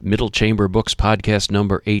Middle Chamber Books Podcast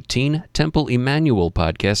number 18, Temple Emmanuel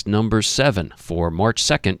Podcast number 7 for March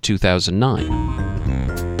 2nd, 2009.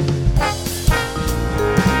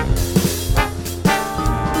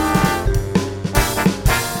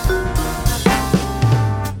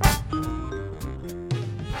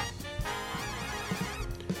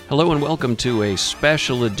 Hello and welcome to a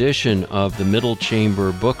special edition of the Middle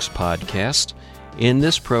Chamber Books Podcast. In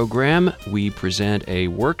this program, we present a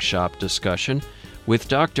workshop discussion with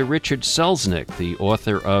Dr. Richard Selznick, the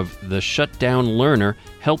author of The Shutdown Learner,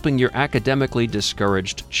 Helping Your Academically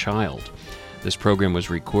Discouraged Child. This program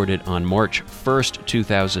was recorded on March 1st,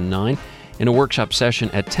 2009, in a workshop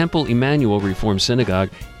session at Temple Emmanuel Reformed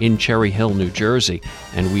Synagogue in Cherry Hill, New Jersey,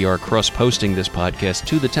 and we are cross-posting this podcast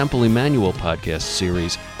to the Temple Emmanuel podcast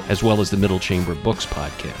series, as well as the Middle Chamber Books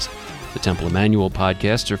podcast. The Temple Emmanuel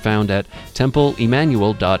podcasts are found at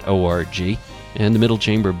templeemmanuel.org, and the Middle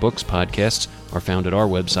Chamber Books podcasts are found at our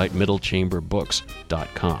website,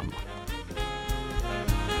 middlechamberbooks.com.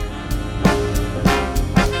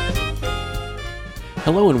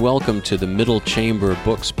 Hello and welcome to the Middle Chamber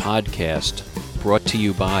Books podcast, brought to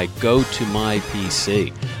you by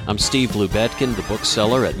GoToMyPC. I'm Steve Lubetkin, the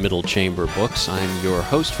bookseller at Middle Chamber Books. I'm your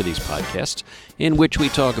host for these podcasts, in which we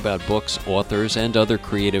talk about books, authors, and other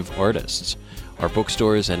creative artists. Our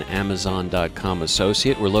bookstore is an Amazon.com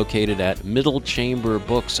associate. We're located at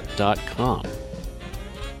middlechamberbooks.com.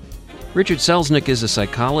 Richard Selznick is a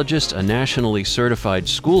psychologist, a nationally certified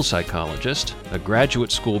school psychologist, a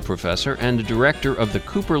graduate school professor, and a director of the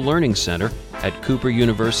Cooper Learning Center at Cooper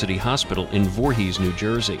University Hospital in Voorhees, New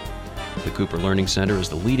Jersey. The Cooper Learning Center is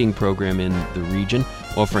the leading program in the region,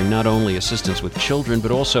 offering not only assistance with children, but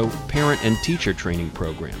also parent and teacher training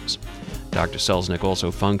programs. Dr. Selznick also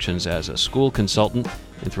functions as a school consultant,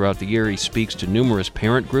 and throughout the year he speaks to numerous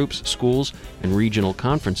parent groups, schools, and regional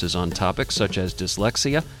conferences on topics such as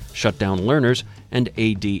dyslexia, shutdown learners, and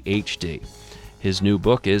ADHD. His new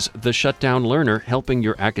book is The Shutdown Learner, Helping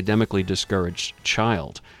Your Academically Discouraged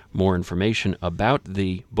Child. More information about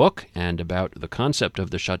the book and about the concept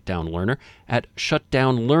of the shutdown learner at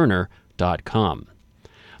shutdownlearner.com.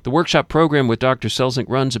 The workshop program with Dr. Selznick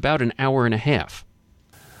runs about an hour and a half.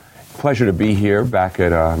 Pleasure to be here back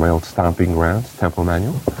at my old stomping grounds, Temple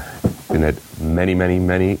Emmanuel. Been at many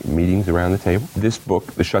meetings around the table. This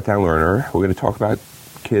book, The Shutdown Learner, we're going to talk about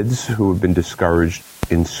kids who have been discouraged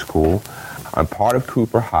in school. I'm part of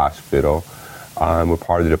Cooper Hospital. We're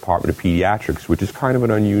part of the Department of Pediatrics, which is kind of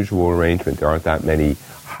an unusual arrangement. There aren't that many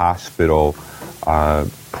hospital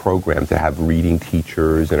programs that have reading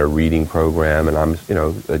teachers and a reading program. And I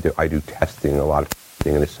do testing, a lot of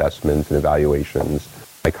testing and assessments and evaluations.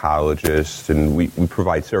 Psychologists, and we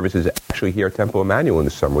provide services actually here at Temple Emmanuel in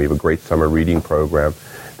the summer. We have a great summer reading program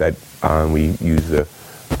that we use the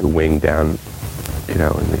wing down, in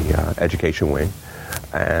the education wing,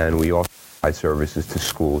 and we also provide services to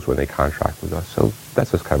schools when they contract with us. So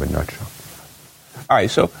that's just kind of a nutshell. All right,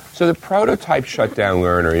 so the prototype shutdown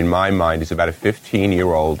learner in my mind is about a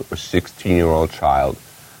 15-year-old or 16-year-old child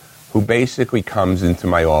who basically comes into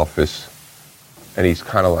my office and he's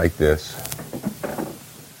kind of like this.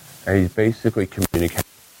 And he's basically communicating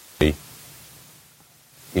with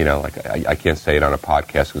me, I can't say it on a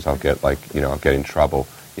podcast because I'll get I'll get in trouble,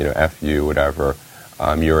 F you, whatever,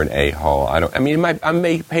 you're an a-hole. I'm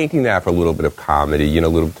painting that for a little bit of comedy, a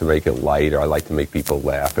little to make it lighter. I like to make people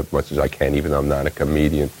laugh as much as I can, even though I'm not a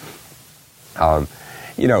comedian. The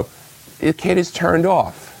kid is turned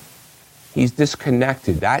off. He's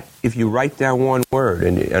disconnected. That, if you write down one word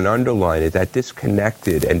and underline it, that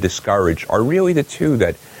disconnected and discouraged are really the two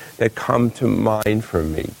that come to mind for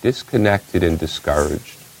me, disconnected and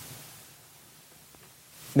discouraged.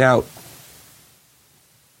 Now,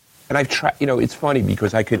 and I've tried, it's funny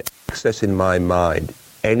because I could access in my mind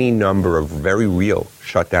any number of very real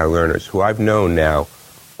shutdown learners who I've known now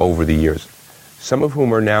over the years, some of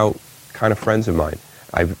whom are now kind of friends of mine.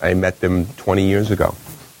 I met them 20 years ago.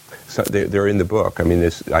 So they're in the book. I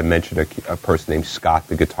mentioned a person named Scott,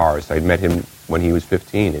 the guitarist. I met him when he was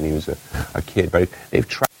 15 and he was a kid, but they've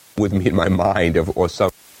tried with me in my mind, or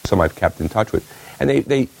some I've kept in touch with. And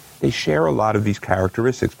they share a lot of these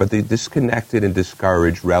characteristics, but the disconnected and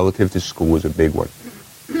discouraged relative to school is a big one.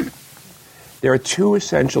 There are two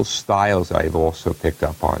essential styles I've also picked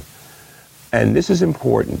up on. And this is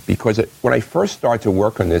important because when I first started to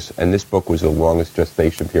work on this, and this book was the longest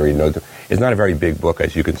gestation period, it's not a very big book,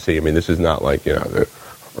 as you can see. This is not like, the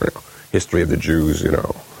history of the Jews,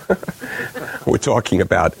 We're talking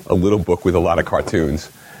about a little book with a lot of cartoons.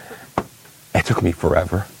 It took me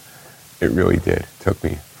forever. It really did. It took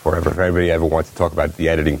me forever. If anybody ever wants to talk about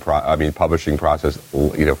the publishing process,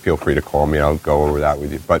 feel free to call me. I'll go over that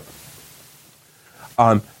with you. But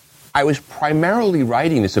I was primarily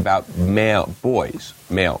writing this about males,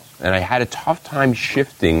 and I had a tough time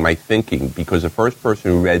shifting my thinking because the first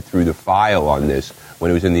person who read through the file on this when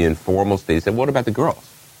it was in the informal stage said, "What about the girls?"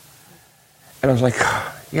 And I was like,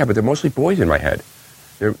 "Yeah, but they're mostly boys in my head.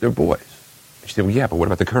 They're boys." She said, "Well, yeah, but what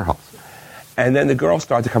about the girls?" And then the girls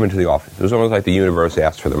started to come into the office. It was almost like the universe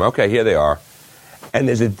asked for them. Okay, here they are. And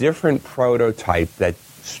there's a different prototype that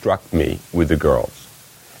struck me with the girls.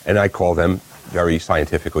 And I call them, very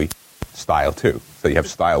scientifically, Style 2. So you have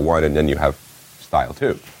Style 1 and then you have Style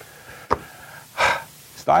 2.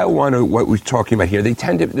 Style 1, what we're talking about here,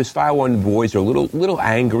 the Style 1 boys are a little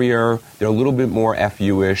angrier. They're a little bit more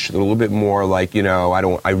FU-ish. They're a little bit more like,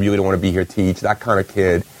 I really don't want to be here, teach, that kind of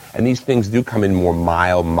kid. And these things do come in more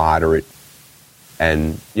mild, moderate,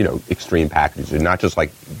 and, extreme packages. They're not just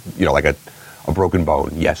like, like a broken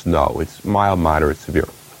bone. Yes, no. It's mild, moderate, severe.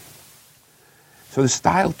 So the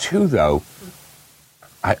Style 2, though,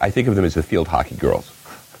 I think of them as the field hockey girls.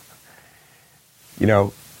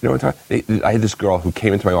 What I'm talking? I had this girl who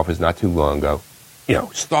came into my office not too long ago.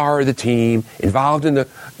 Star of the team, involved in the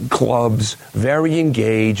clubs, very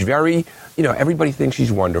engaged, very, everybody thinks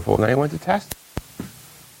she's wonderful. And I went to test.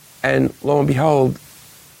 And lo and behold,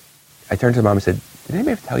 I turned to the mom and said, "Did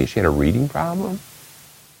anybody ever tell you she had a reading problem?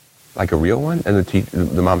 Like a real one?" And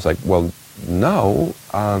the mom's like, "Well, no,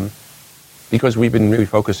 because we've been really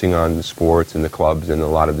focusing on the sports and the clubs and a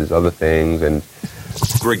lot of these other things and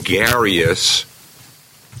gregarious,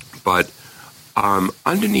 but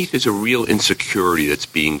underneath is a real insecurity that's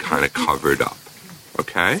being kind of covered up,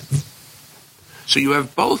 okay? So you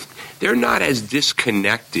have both. They're not as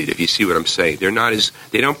disconnected, if you see what I'm saying.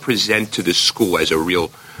 They don't present to the school as a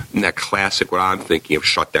real, that classic, what I'm thinking of,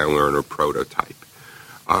 shutdown learner prototype.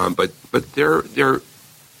 But they're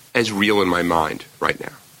as real in my mind right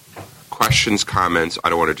now. Questions, comments, I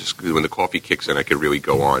don't want to just, when the coffee kicks in, I could really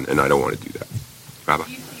go on, and I don't want to do that. Rabbi?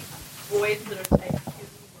 Do you see boys that are type 2 and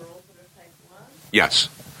girls that are type 1? Yes.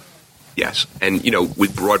 And,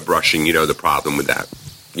 with broad brushing, the problem with that.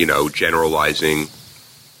 Generalizing.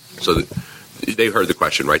 So they heard the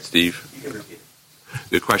question, right, Steve? You can repeat it.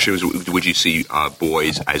 The question was, would you see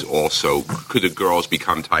boys as also, could the girls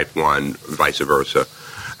become type 1, vice versa?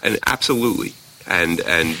 And absolutely. And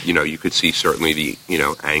you could see certainly the,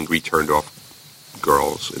 angry, turned off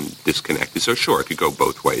girls and disconnected. So sure, it could go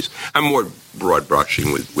both ways. I'm more broad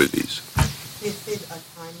brushing with these. Is there a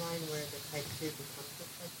timeline where the type 2 becomes the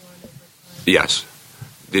type 1 over time? Yes.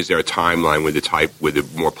 Is there a timeline with the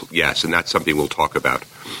more, yes, and that's something we'll talk about.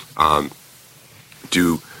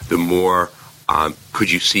 Could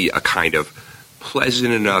you see a kind of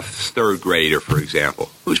pleasant enough third grader, for example,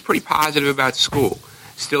 who's pretty positive about school,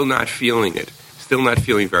 still not feeling it, still not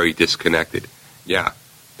feeling very disconnected? Yeah.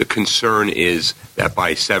 The concern is that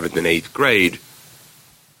by 7th and 8th grade,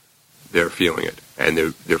 they're feeling it, and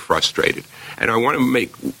they're frustrated. And I want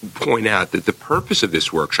to point out that the purpose of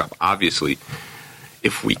this workshop, obviously,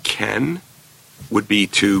 if we can, would be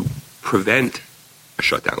to prevent a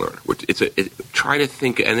shutdown learner. Try to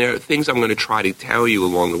think, and there are things I'm going to try to tell you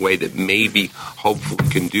along the way that maybe, hopefully,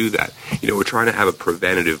 can do that. We're trying to have a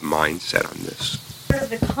preventative mindset on this. For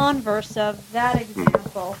the converse of that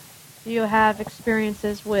example, do you have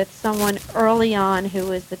experiences with someone early on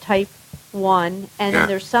who is the type 1, and then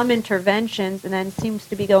there's some interventions, and then seems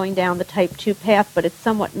to be going down the type 2 path, but it's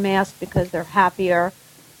somewhat masked because they're happier,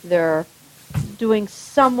 they're doing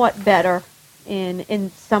somewhat better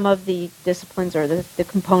in some of the disciplines or the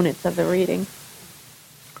components of the reading?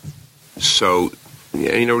 So, I'm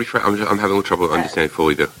having a little trouble understanding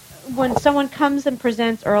fully the... When someone comes and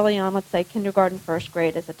presents early on, let's say kindergarten, first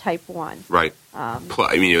grade, as a type 1. Right. A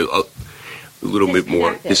little bit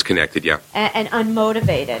more disconnected, yeah. And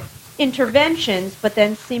unmotivated. Interventions, but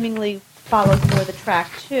then seemingly follows more the track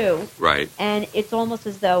 2. Right. And it's almost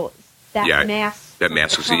as though that masks... That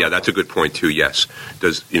masks, yeah, that's a good point, too, yes.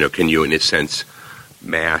 Can you, in a sense,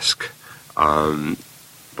 mask...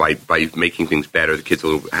 By making things better, the kid's a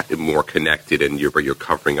little more connected, and you're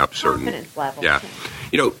covering up certain confidence levels. Yeah,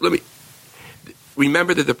 let me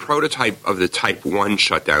remember that the prototype of the type 1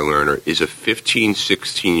 shutdown learner is a 15,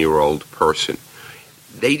 16-year-old person.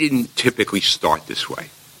 They didn't typically start this way.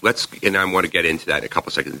 And I want to get into that in a couple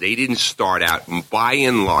of seconds. They didn't start out, by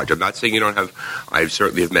and large. I'm not saying you don't have. I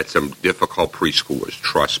certainly have met some difficult preschoolers.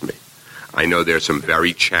 Trust me, I know there's some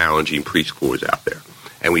very challenging preschoolers out there.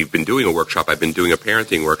 And we've been doing a workshop. I've been doing a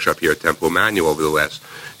parenting workshop here at Temple Emmanuel over the last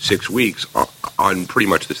 6 weeks on pretty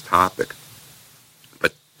much this topic.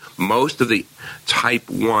 But Most of the type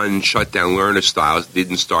 1 shutdown learner styles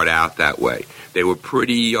didn't start out that way. They were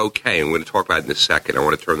pretty okay, and we're going to talk about it in a second. I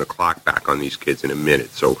want to turn the clock back on these kids in a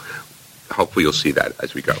minute, so hopefully you'll see that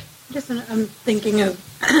as we go. I'm thinking of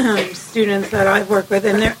students that I've worked with,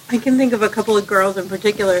 and I can think of a couple of girls in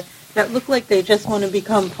particular that look like they just want to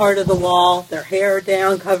become part of the wall, their hair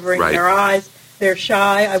down, covering their eyes. They're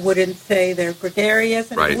shy. I wouldn't say they're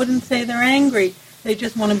gregarious, and I wouldn't say they're angry. They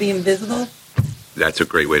just want to be invisible. That's a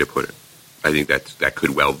great way to put it. I think that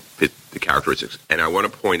could well fit the characteristics. And I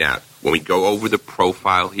want to point out, when we go over the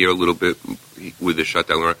profile here a little bit with the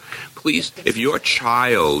shutdown learner, please, if your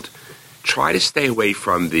child, try to stay away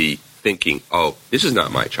from the thinking, oh, this is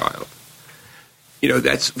not my child. You know,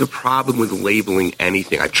 that's the problem with labeling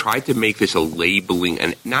anything. I tried to make this a labeling,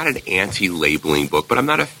 and not an anti-labeling book, but I'm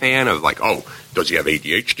not a fan of like, oh, does he have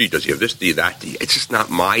ADHD? Does he have this, that? It's just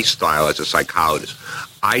not my style as a psychologist.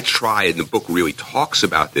 I try, and the book really talks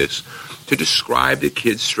about this, to describe the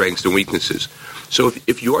kid's strengths and weaknesses. So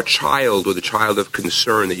if your child or the child of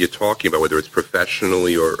concern that you're talking about, whether it's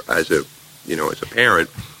professionally or as a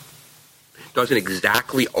parent, doesn't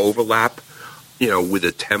exactly overlap, with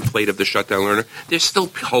a template of the shutdown learner, there's still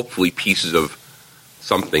hopefully pieces of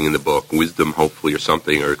something in the book, wisdom hopefully, or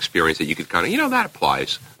something, or experience that you could kind of, that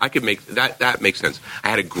applies. I could make that makes sense. I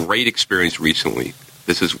had a great experience recently.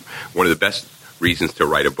 This is one of the best reasons to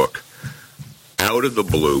write a book. Out of the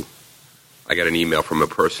blue, I got an email from a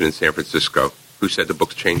person in San Francisco who said the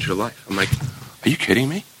book's changed her life. I'm like, are you kidding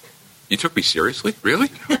me? You took me seriously? Really?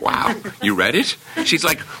 Wow. You read it? She's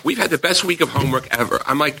like, we've had the best week of homework ever.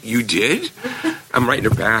 I'm like, you did? I'm writing her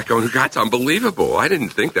back going, that's unbelievable. I didn't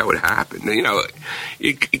think that would happen. You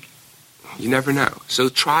never know. So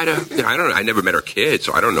try to, I don't know. I never met her kid,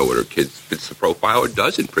 so I don't know what her kid fits the profile or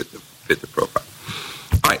doesn't fit the profile.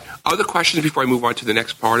 All right. Other questions before I move on to the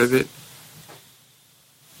next part of it?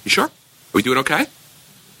 You sure? Are we doing okay?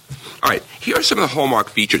 All right. Here are some of the hallmark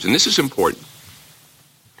features, and this is important.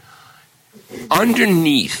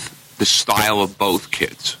 Underneath the style of both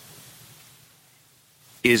kids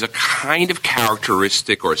is a kind of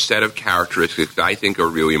characteristic or a set of characteristics that I think are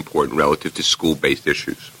really important relative to school-based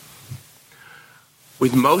issues.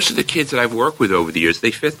 With most of the kids that I've worked with over the years,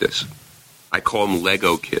 they fit this. I call them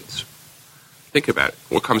Lego kids. Think about it.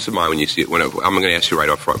 What comes to mind when you see it? I'm going to ask you right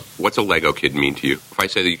up front. What's a Lego kid mean to you? If I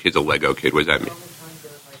say that your kid's a Lego kid, what does that mean?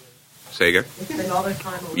 Say again?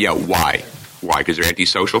 Yeah, why? Why? Because they're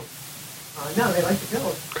antisocial? No, they like to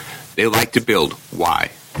build. They like to build. Why?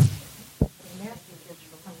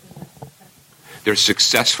 They're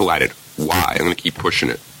successful at it. Why? I'm going to keep pushing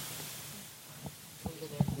it.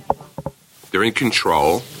 They're in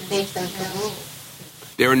control.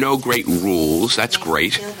 There are no great rules. That's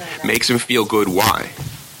great. Makes them feel good. Why?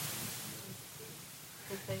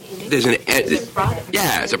 There's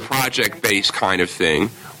it's a project-based kind of thing.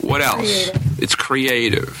 What else? It's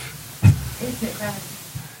creative.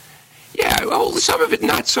 Yeah, well, some of it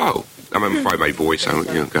not so. I'm sorry, my voice.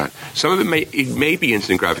 God. Some of it may be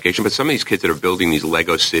instant gratification, but some of these kids that are building these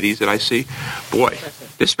Lego cities that I see, boy,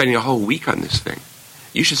 they're spending a whole week on this thing.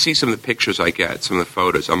 You should see some of the pictures I get, some of the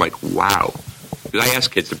photos. I'm like, wow. Because I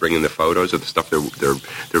ask kids to bring in the photos of the stuff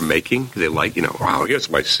they're making. They like, wow, here's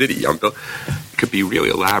my city. It could be really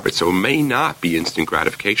elaborate, so it may not be instant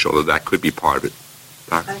gratification, although that could be part of it.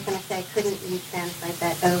 I was going to say, couldn't you translate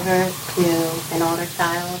that over to an older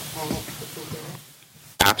child and it could do it?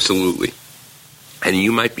 Absolutely. And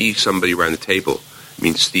you might be somebody around the table. I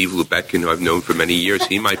mean, Steve Lubetkin, who I've known for many years,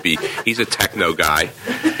 he's a techno guy.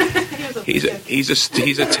 He's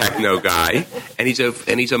a techno guy, and he's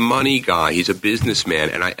a money guy. He's a businessman,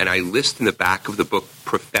 and I list in the back of the book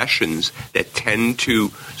professions that tend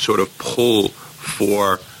to sort of pull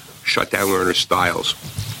for shutdown learner styles.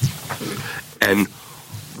 And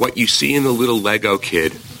what you see in the little Lego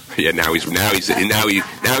kid, now he's going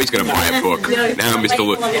to buy a book. Now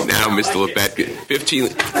Mr. Lebetkin,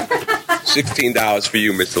 $16 for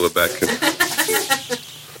you, Mr. Lebetkin.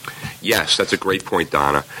 Yes, that's a great point,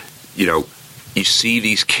 Donna. You see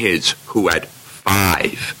these kids who at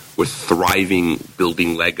 5 were thriving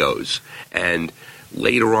building Legos, and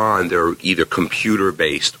later on they're either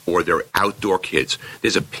computer-based or they're outdoor kids.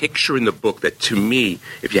 There's a picture in the book that, to me,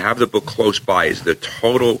 if you have the book close by, is the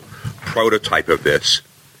total prototype of this.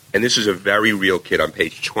 And this is a very real kid on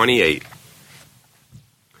page 28.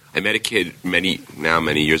 I met a kid many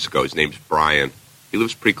years ago. His name's Brian. He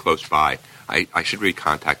lives pretty close by. I should really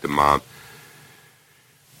contact the mom.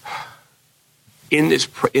 In this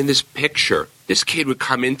picture, this kid would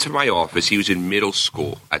come into my office. He was in middle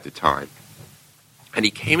school at the time. And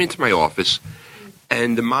he came into my office,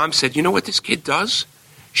 and the mom said, you know what this kid does?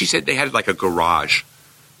 She said they had like a garage.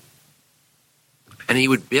 And he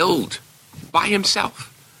would build by himself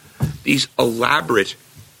these elaborate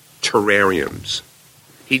terrariums.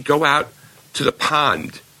 He'd go out to the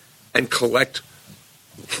pond and collect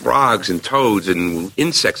frogs and toads and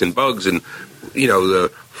insects and bugs and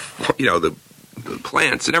the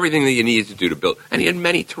plants and everything that you needed to do to build. And he had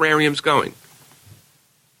many terrariums going.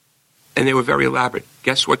 And they were very elaborate.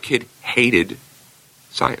 Guess what kid hated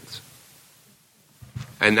science?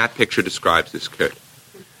 And that picture describes this kid.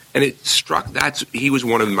 And it struck, he was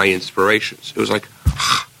one of my inspirations. It was like,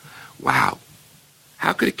 wow,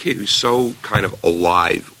 how could a kid who's so kind of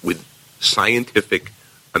alive with scientific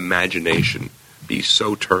imagination be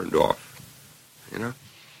so turned off?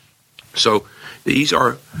 So these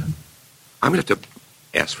are, I'm going to have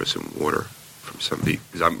to ask for some water from somebody,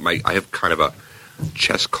 because I have kind of a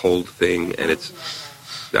chest cold thing, and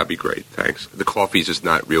that'd be great, thanks. The coffee's just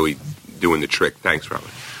not really doing the trick. Thanks, Robin.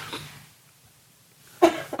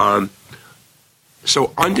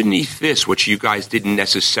 So underneath this, which you guys didn't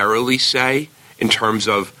necessarily say in terms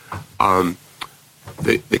of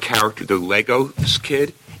the character, the Legos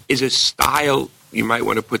kid, is a style. You might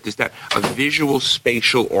want to put this down, a visual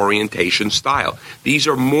spatial orientation style. These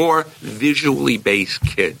are more visually based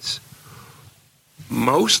kids.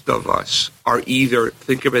 Most of us are either,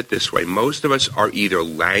 think of it this way, most of us are either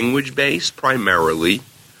language based primarily,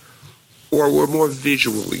 or we're more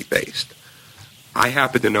visually based. I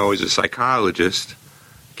happen to know as a psychologist,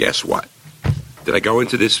 guess what? Did I go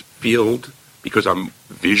into this field because I'm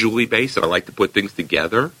visually based and I like to put things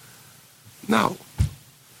together? No.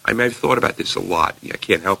 I may have thought about this a lot. I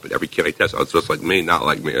can't help it. Every kid I test, it's just like me, not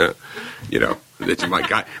like me. It's my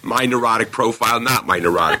guy, my neurotic profile, not my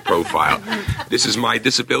neurotic profile. This is my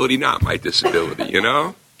disability, not my disability,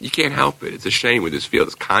 You can't help it. It's a shame with this field.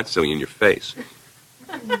 It's constantly in your face.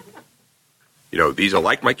 These are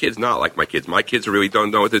like my kids, not like my kids. My kids really don't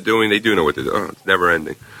know what they're doing. They do know what they're doing. It's never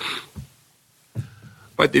ending.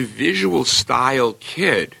 But the visual style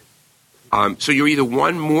kid, so you're either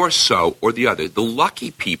one more so or the other. The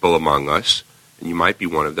lucky people among us, and you might be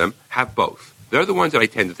one of them, have both. They're the ones that I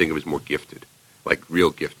tend to think of as more gifted, like real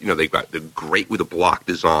gift. They're great with the block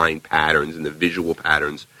design patterns and the visual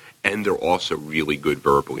patterns, and they're also really good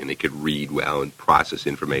verbally, and they could read well and process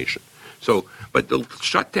information. But the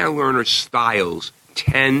shutdown learner styles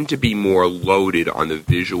tend to be more loaded on the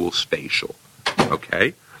visual spatial.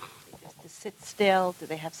 Okay? To sit still, do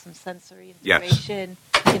they have some sensory integration?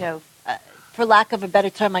 Yes. For lack of a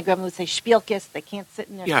better term, my grandma would say spielkiss, they can't sit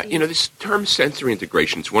in their seat. Yeah, this term sensory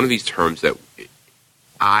integration is one of these terms that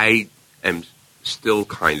I am still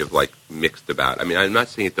kind of like mixed about. I mean, I'm not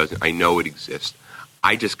saying it doesn't. I know it exists.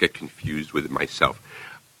 I just get confused with it myself.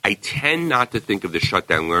 I tend not to think of the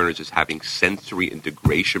shutdown learners as having sensory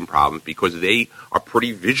integration problems because they are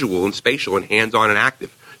pretty visual and spatial and hands-on and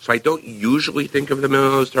active. So I don't usually think of them in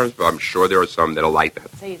those terms, but I'm sure there are some that are like that.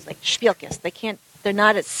 Say it's like spielkiss. They're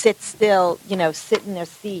not a sit still, sit in their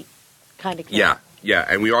seat kind of kid. Yeah,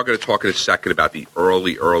 and we are going to talk in a second about the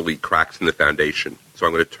early cracks in the foundation. So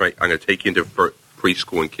I'm going to take you into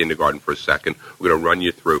preschool and kindergarten for a second. We're going to run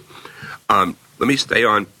you through. Let me stay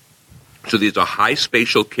on. So these are high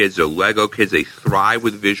spatial kids, they're Lego kids, they thrive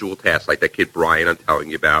with visual tasks, like that kid Brian I'm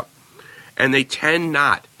telling you about. And they tend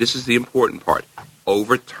not, this is the important part,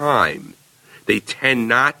 over time, they tend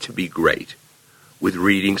not to be great with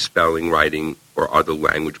reading, spelling, writing, or other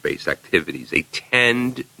language-based activities. They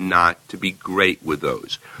tend not to be great with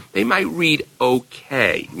those. They might read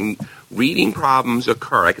okay. Reading problems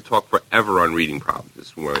occur. I could talk forever on reading problems.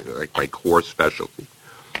 It's like my core specialty.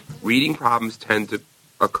 Reading problems tend to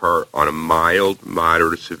occur on a mild,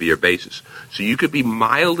 moderate, or severe basis. So you could be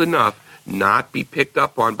mild enough, not be picked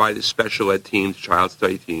up on by the special ed teams, child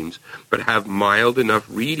study teams, but have mild enough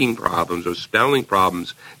reading problems or spelling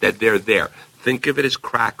problems that they're there. Think of it as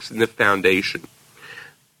cracks in the foundation.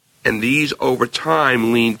 And these, over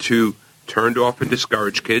time, lead to turned off and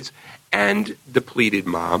discouraged kids and depleted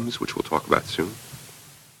moms, which we'll talk about soon.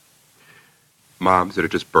 Moms that are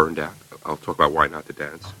just burned out. I'll talk about why not to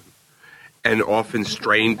dance. And often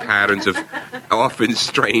strained patterns of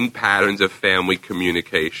family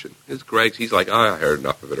communication. It's Greg's. He's like, I heard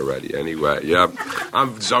enough of it already. Anyway, yeah,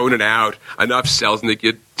 I'm zoning out. Enough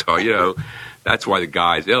Selznick, that's why the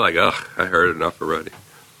guys, they're like, ugh, I heard enough already.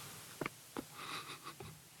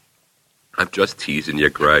 I'm just teasing you,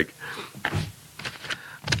 Greg.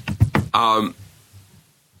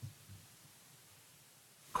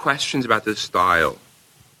 Questions about this style.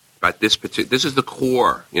 About this particular, this is the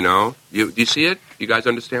core, Do you see it? You guys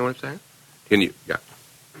understand what I'm saying? Can you? Yeah.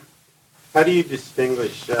 How do you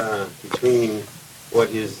distinguish between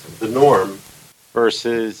what is the norm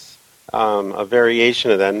versus a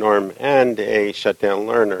variation of that norm and a shutdown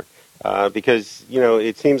learner. Because,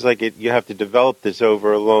 it seems like you have to develop this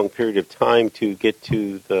over a long period of time to get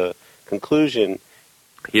to the conclusion.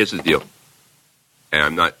 Here's the deal. And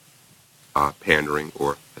I'm not pandering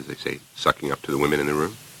or, as they say, sucking up to the women in the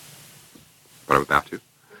room. But I'm about to.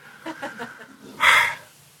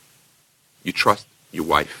 You trust your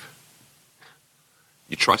wife.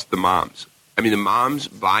 You trust the moms. I mean, the moms,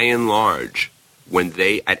 by and large, when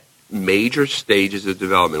they, at major stages of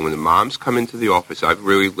development, when the moms come into the office, I've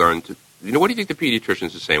really learned to, what do you think the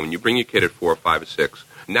pediatricians are saying? When you bring your kid at 4 or 5 or 6,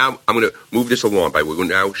 now I'm going to move this along, we're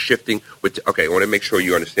now shifting with, okay, I want to make sure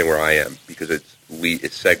you understand where I am, because it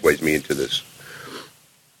segues me into this.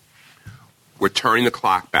 We're turning the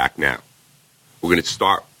clock back now. We're going to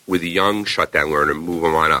start with a young shutdown learner and move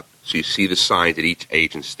them on up. So you see the signs at each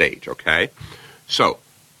age and stage, okay? So,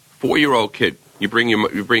 4-year-old kid,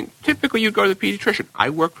 typically you go to the pediatrician.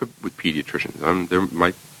 I work with pediatricians. They're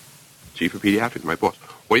my chief of pediatrics, my boss.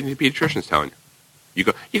 What do you think the pediatrician's telling you?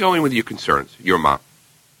 You go in with your concerns. You're a mom.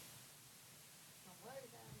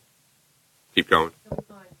 Keep going.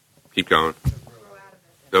 Keep going.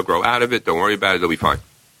 They'll grow out of it. Don't worry about it. They'll be fine.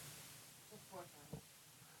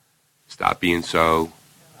 Stop being so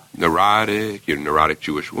neurotic. You're a neurotic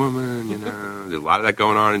Jewish woman, There's a lot of that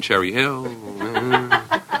going on in Cherry Hill.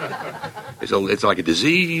 It's like a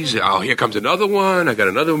disease. Oh, here comes another one. I got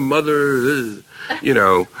another mother,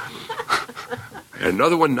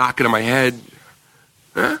 another one knocking on my head.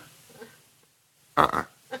 Huh?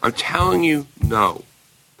 I'm telling you, no.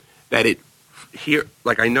 That here,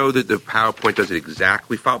 I know that the PowerPoint doesn't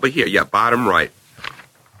exactly follow, but here, bottom right.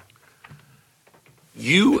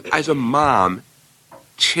 You, as a mom,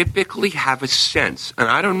 typically have a sense, and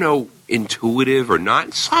I don't know, intuitive or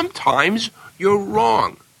not, sometimes you're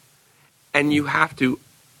wrong. And you have to,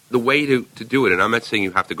 the way to do it, and I'm not saying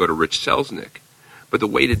you have to go to Rich Selznick, but the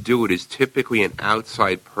way to do it is typically an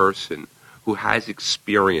outside person who has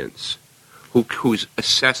experience, who's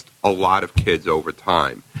assessed a lot of kids over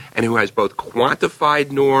time, and who has both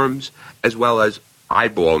quantified norms as well as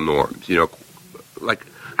eyeball norms.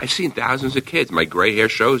 I've seen thousands of kids. My gray hair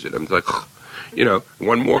shows it. I'm like,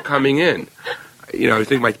 one more coming in. I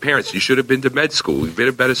think my parents, you should have been to med school. You've been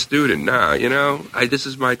a better student. Nah, this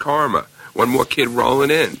is my karma. One more kid rolling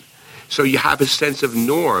in. So you have a sense of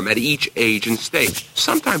norm at each age and stage.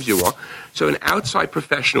 Sometimes you're wrong. So an outside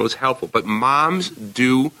professional is helpful, but moms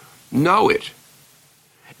do know it.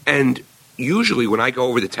 And usually when I go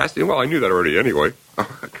over the testing, well, I knew that already anyway.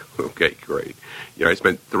 Okay, great. I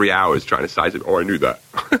spent 3 hours trying to size it. Oh, I knew that.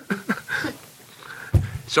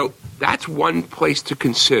 So that's one place to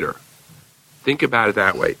consider. Think about it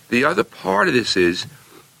that way. The other part of this is,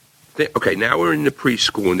 okay, now we're in the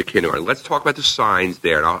preschool and the kindergarten. Let's talk about the signs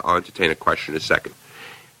there, and I'll entertain a question in a second.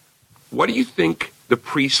 What do you think the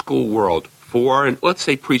preschool world for, let's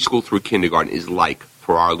say preschool through kindergarten, is like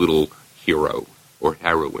for our little hero or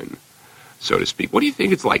heroine, so to speak? What do you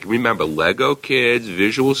think it's like? Remember, Lego kids,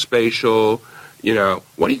 visual spatial,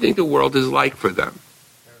 what do you think the world is like for them?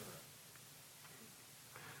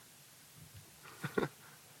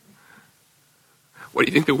 What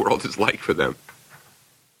do you think the world is like for them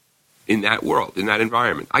in that world, in that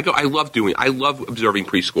environment? I love observing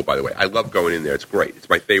preschool, by the way. I love going in there. It's great. It's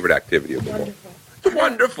my favorite activity of the whole. It's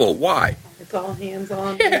wonderful. Why? It's all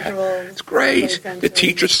hands-on. Yeah, it's great. The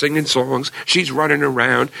teacher's singing songs. She's running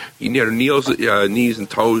around. Neil's knees and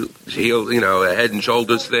toes, heel, head and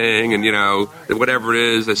shoulders thing, and whatever it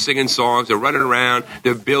is. They're singing songs. They're running around.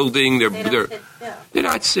 They're building. They're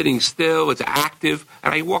not sitting still. It's active.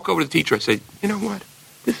 And I walk over to the teacher. I say, you know what?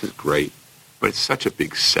 This is great, but it's such a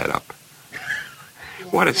big setup.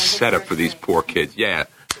 What a setup for these poor kids. Yeah,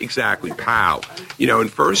 exactly. Pow. In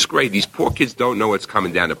first grade, these poor kids don't know what's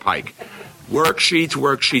coming down the pike. Worksheets,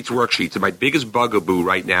 worksheets, worksheets. And my biggest bugaboo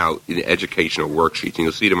right now in educational worksheets, and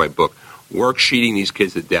you'll see it in my book, worksheeting these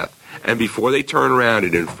kids to death. And before they turn around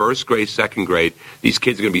and in first grade, second grade, these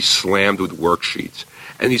kids are going to be slammed with worksheets.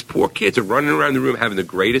 And these poor kids are running around the room having the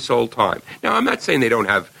greatest old time. Now, I'm not saying they don't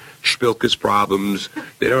have Spilkus problems.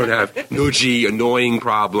 They don't have nudgy, annoying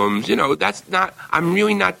problems. That's not, I'm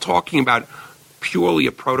really not talking about purely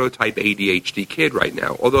a prototype ADHD kid right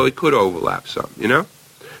now, although it could overlap some,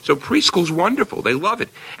 So preschool's wonderful. They love it.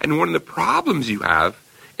 And one of the problems you have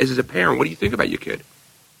is, as a parent, what do you think about your kid?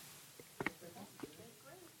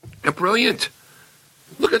 They're brilliant.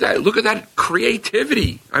 Look at that. Look at that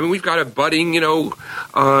creativity. I mean, we've got a budding,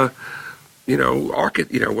 what's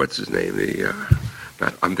his name?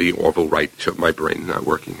 I'm the Orville Wright. My brain's not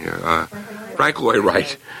working here. Frank Lloyd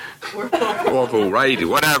Wright. Orville Wright,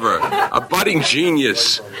 whatever. A budding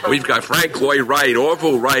genius. We've got Frank Lloyd Wright,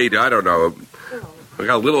 Orville Wright, I don't know. We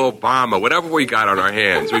got little Obama, whatever we got on our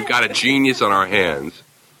hands. We've got a genius on our hands.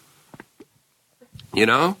 You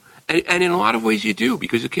know? And in a lot of ways you do,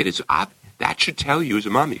 because the kid is, that should tell you as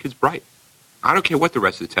a mom, your kid's bright. I don't care what the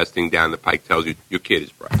rest of the testing down the pike tells you, your kid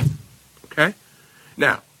is bright. Okay?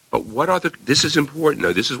 Now, but what are this is important,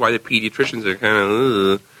 though. This is why the pediatricians are kind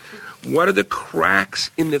of, what are the cracks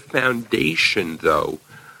in the foundation, though?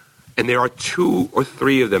 And there are 2 or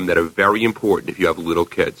 3 of them that are very important if you have little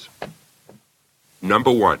kids. Number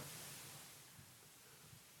 1,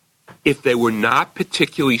 if they were not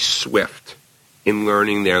particularly swift in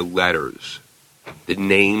learning their letters, the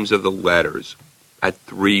names of the letters at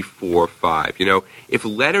 3, 4, 5. You know, if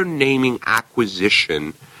letter naming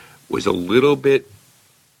acquisition was a little bit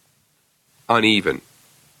uneven,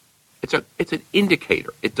 it's an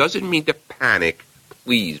indicator. It doesn't mean to panic.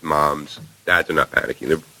 Please, moms, dads are not panicking.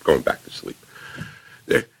 They're going back to sleep.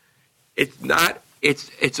 It's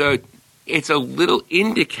a little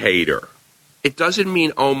indicator. It doesn't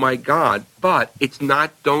mean, oh my God, but it's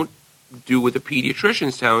not, don't do what the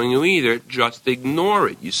pediatrician's telling you either. Just ignore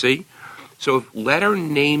it, you see? So if letter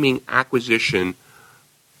naming acquisition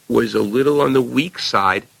was a little on the weak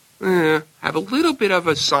side, have a little bit of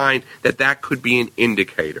a sign that could be an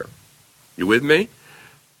indicator. You with me?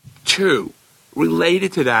 2,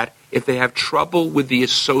 related to that, if they have trouble with the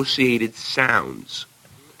associated sounds.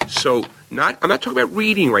 So I'm not talking about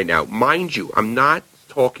reading right now. Mind you, I'm not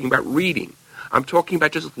talking about reading. I'm talking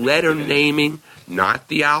about just letter naming, not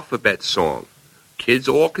the alphabet song. Kids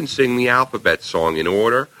all can sing the alphabet song in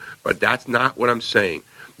order, but that's not what I'm saying.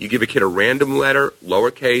 You give a kid a random letter,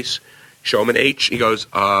 lowercase, show him an H, he goes,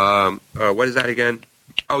 what is that again?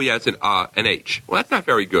 Oh yeah, it's an H. Well, that's not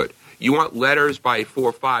very good. You want letters by 4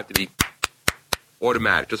 or 5 to be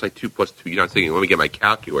automatic, just like 2 plus 2. You're not saying, let me get my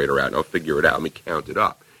calculator out and I'll figure it out. Let me count it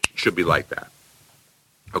up. It should be like that.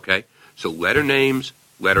 Okay? So letter names,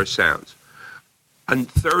 letter sounds. A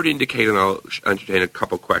third indicator, and I'll entertain a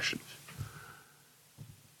couple questions,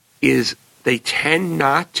 is they tend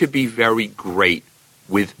not to be very great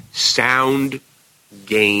with sound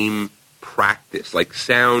game practice, like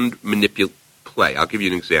sound play. I'll give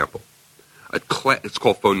you an example. It's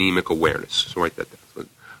called phonemic awareness. So write that down.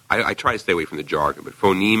 I try to stay away from the jargon, but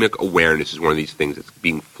phonemic awareness is one of these things that's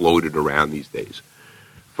being floated around these days.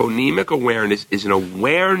 Phonemic awareness is an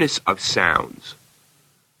awareness of sounds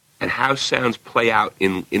and how sounds play out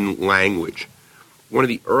in language. One of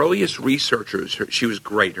the earliest researchers, she was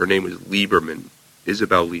great, her name was Lieberman,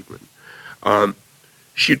 Isabel Lieberman.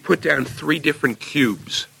 She'd put down 3 different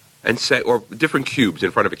cubes and say, or different cubes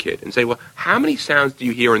in front of a kid and say, well, how many sounds do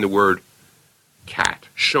you hear in the word cat?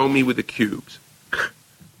 Show me with the cubes.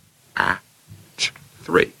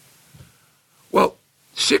 3. Well,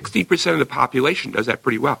 60% of the population does that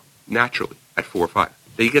pretty well, naturally, at 4 or 5.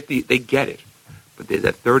 They get it. But there's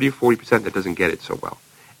that 30 or 40% that doesn't get it so well.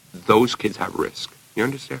 Those kids have risk. You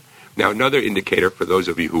understand? Now, another indicator for those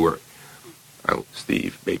of you who are,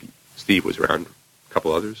 Steve was around, a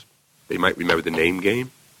couple others. They might remember the Name Game.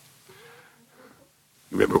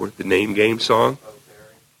 Remember the Name Game song?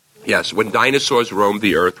 Yes, when dinosaurs roamed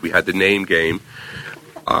the earth, we had the Name Game.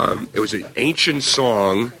 It was an ancient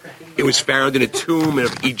song. It was found in a tomb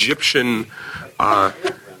of Egyptian.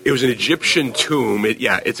 It was an Egyptian tomb.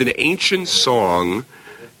 It's an ancient song.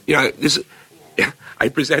 You know, I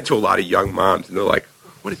present to a lot of young moms, and they're like,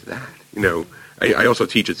 "What is that?" You know, I also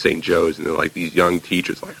teach at St. Joe's, and they're like, these young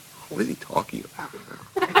teachers, like, "What is he talking about?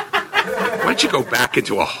 Why don't you go back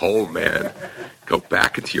into a hole, man? Go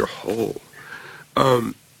back into your hole."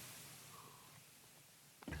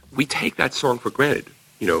 We take that song for granted.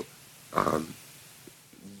 You know,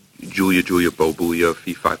 Julia, Julia, Bo, Booyah,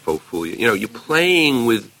 Fee, Fi, Fo, Foolia. You know, you're playing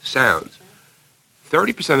with sounds.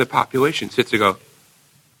 30% of the population sits and go,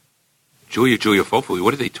 Julia, Julia, Fo, Foolia,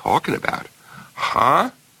 what are they talking about?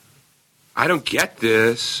 Huh? I don't get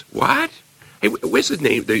this. What? Hey, where's the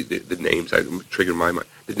name? The names, I'm triggering my mind.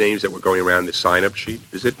 The names that were going around the sign-up sheet.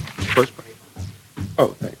 Is it close by? Oh,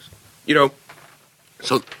 thanks. You know,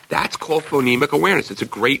 so that's called phonemic awareness. It's a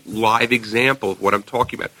great live example of what I'm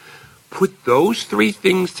talking about. Put those 3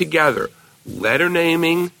 things together: letter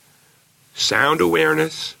naming, sound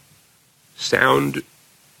awareness, sound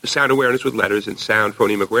awareness with letters, and sound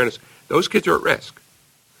phonemic awareness. Those kids are at risk.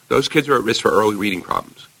 Those kids are at risk for early reading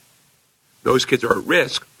problems. Those kids are at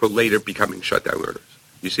risk for later becoming shutdown learners.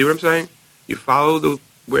 You see what I'm saying? You follow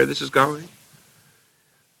where this is going?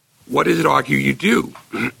 What does it argue you do?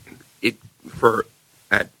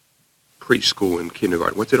 At preschool and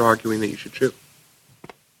kindergarten, what's it arguing that you should do?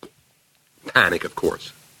 Panic, of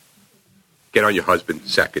course. Get on your husband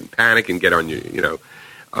second. Panic and get on your,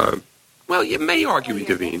 well, you may argue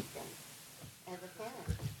intervene. As a parent,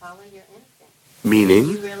 follow your instinct. Meaning?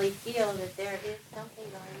 If you really feel that there is something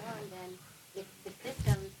going on, then if the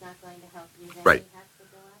system's not going to help you, then Right. you have to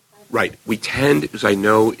go outside. Right. We tend, because I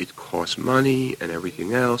know it costs money and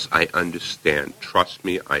everything else, I understand. Trust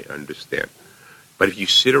me, I understand. But if you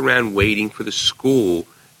sit around waiting for the school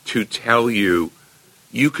to tell you,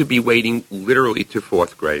 you could be waiting literally to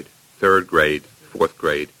 4th grade, 3rd grade, 4th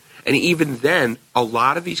grade. And even then, a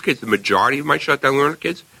lot of these kids, the majority of my shutdown learner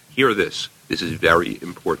kids, hear this. This is very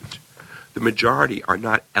important. The majority are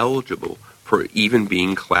not eligible for even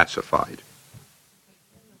being classified.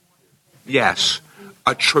 Yes,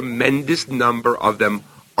 a tremendous number of them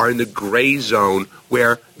are in the gray zone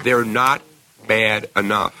where they're not bad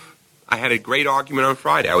enough. I had a great argument on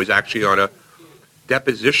Friday. I was actually on a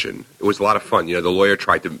deposition. It was a lot of fun. The lawyer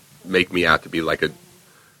tried to make me out to be like a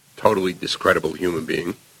totally discreditable human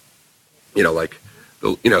being. The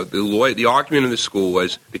argument in the school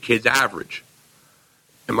was the kid's average.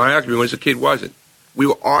 And my argument was the kid wasn't. We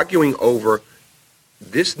were arguing over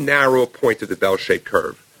this narrow point of the bell-shaped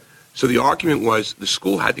curve. So the argument was the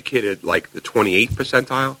school had the kid at like the 28th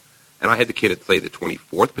percentile, and I had the kid at, say, the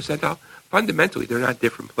 24th percentile. Fundamentally, they're not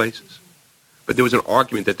different places. But there was an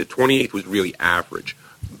argument that the 28th was really average.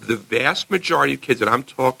 The vast majority of kids that I'm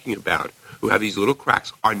talking about who have these little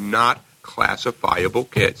cracks are not classifiable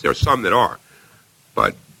kids. There are some that are.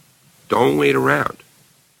 But don't wait around.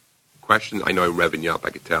 Questions, I know I'm revving you up, I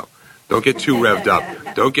could tell. Don't get too revved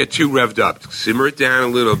up. Don't get too revved up. Simmer it down a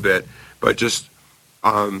little bit, but just...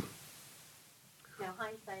 Now,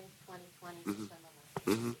 hindsight is 20/20 for some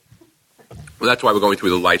of us. Well, that's why we're going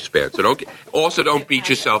through the lifespan. So don't beat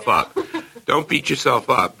yourself up. Don't beat yourself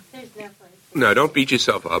up. There's no place. No, don't beat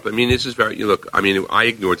yourself up. I mean, this is very. Look, I mean, I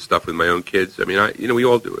ignored stuff with my own kids. I mean, we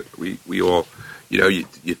all do it. We all, you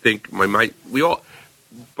think we all.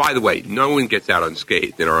 By the way, no one gets out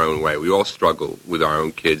unscathed in our own way. We all struggle with our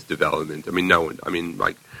own kids' development. I mean, no one. I mean,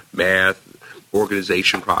 like math,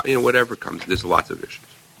 organization, whatever comes. There's lots of issues.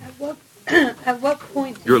 At what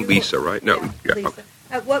point? You're Lisa, right? No, yeah, Lisa. okay.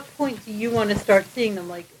 At what point do you want to start seeing them?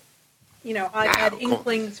 Like, I've had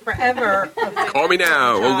inklings forever. Call me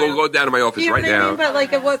now. We'll go down to my office right now. But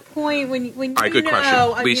like, at what point when All right, good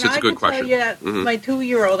question. Lisa, it's a good question. My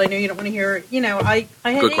 2-year-old. I know you don't want to hear. I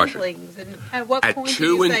had Good question. inklings, and at what At point 2 do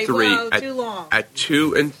you and say, 3, "Whoa, too long"? At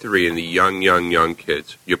 2 and 3, in the young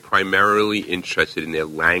kids, you're primarily interested in their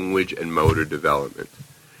language and motor development.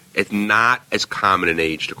 It's not as common an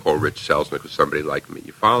age to call Rich Selznick with somebody like me.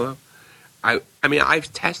 You follow? I mean,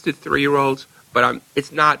 I've tested 3-year-olds, but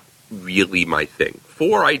it's not really my thing.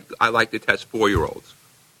 4, I like to test 4-year-olds.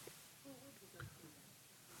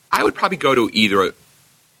 I would probably go to either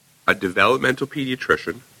a developmental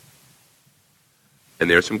pediatrician, and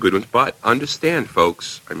there's some good ones, but understand,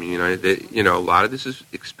 folks, I mean, a lot of this is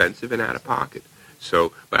expensive and out of pocket.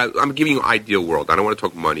 So, but I'm giving you an ideal world. I don't want to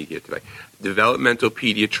talk money here today. Developmental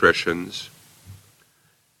pediatricians.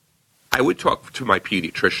 I would talk to my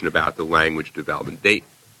pediatrician about the language development.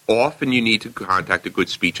 Often you need to contact a good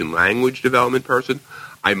speech and language development person.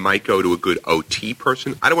 I might go to a good OT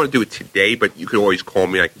person. I don't want to do it today, but you can always call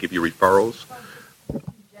me. I can give you referrals.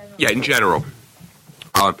 Yeah, in general.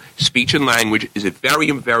 Speech and language is a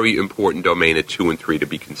very, very important domain at 2 and 3 to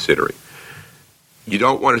be considering. You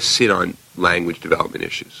don't want to sit on language development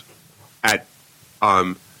issues.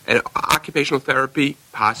 And occupational therapy,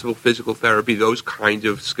 possible physical therapy, those kinds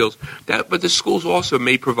of skills. But the schools also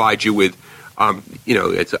may provide you with, I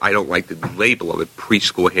don't like the label of it,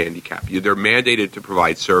 preschool handicap. They're mandated to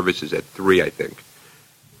provide services at 3, I think,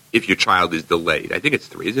 if your child is delayed. I think it's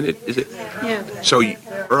 3, isn't it? Is it? Yeah. So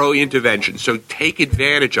early intervention. So take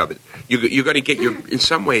advantage of it. You're going to get in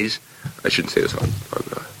some ways, I shouldn't say this on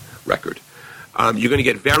record. You're going to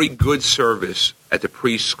get very good service at the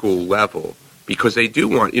preschool level because they do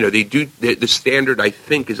want, the standard, I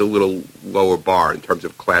think, is a little lower bar in terms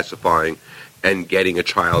of classifying and getting a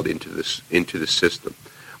child into the system.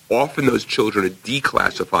 Often those children are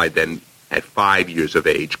declassified then at 5 years of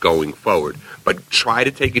age going forward, but try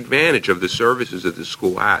to take advantage of the services that the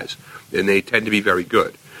school has, and they tend to be very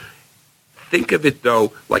good. Think of it,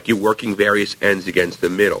 though, like you're working various ends against the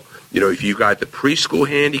middle. If you got the preschool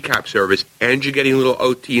handicap service and you're getting a little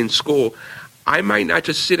OT in school, I might not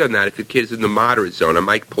just sit on that if the kid's in the moderate zone. I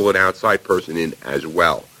might pull an outside person in as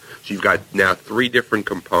well. So you've got now 3 different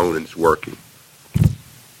components working.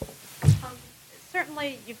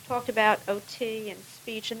 Certainly, you've talked about OT and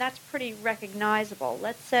speech, and that's pretty recognizable.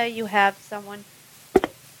 Let's say you have someone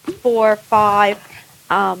 4 or 5,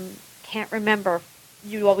 can't remember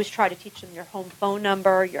you always try to teach them your home phone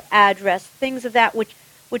number, your address, things of that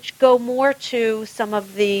which go more to some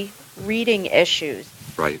of the reading issues.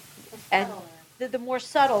 Right. And the more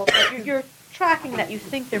subtle, you're tracking that you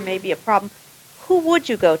think there may be a problem. Who would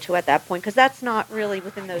you go to at that point? Because that's not really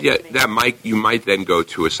within those. Yeah, domains. you might then go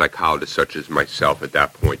to a psychologist such as myself at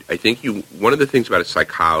that point. I think one of the things about a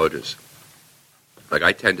psychologist, like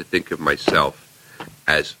I tend to think of myself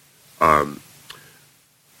as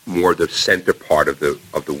more the center part of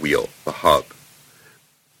the wheel, the hub.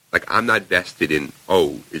 Like I'm not vested in,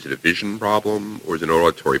 is it a vision problem or is it an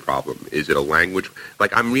auditory problem? Is it a language?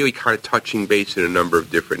 Like I'm really kind of touching base in a number of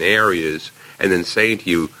different areas and then saying to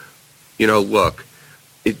you, look,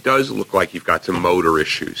 it does look like you've got some motor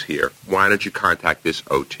issues here. Why don't you contact this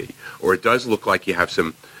OT? Or it does look like you have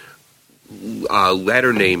some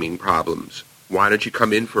letter naming problems. Why don't you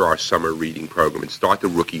come in for our summer reading program and start the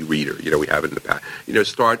rookie reader? We have it in the past.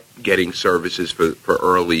 Start getting services for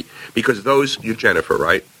early, because you're Jennifer,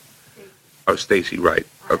 right? Oh, Stacy, right.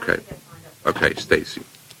 Okay. Okay, Stacy.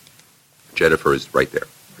 Jennifer is right there.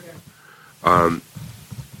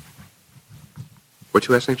 What's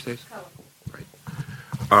your last name, Stacy? Right.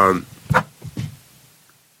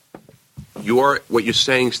 What you're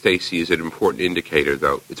saying, Stacy, is an important indicator,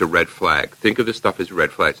 though. It's a red flag. Think of this stuff as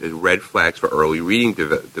red flags. As red flags for early reading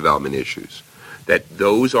development issues. That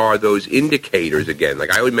those are those indicators, again. Like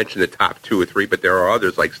I would mention the top 2 or 3, but there are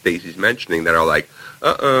others, like Stacy's mentioning, that are like,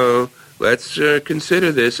 let's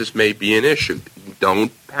consider this. This may be an issue.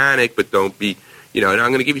 Don't panic, but don't be, and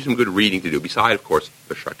I'm going to give you some good reading to do, beside, of course,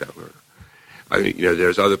 the Shutdown Learner. I mean,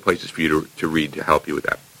 there's other places for you to read to help you with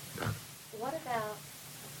that. What about,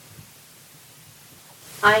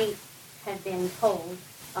 I had been told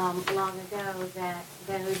long ago that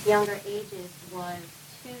those younger ages was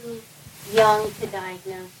too young to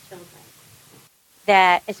diagnose children.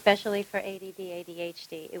 That, especially for ADD,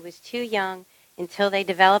 ADHD, it was too young until they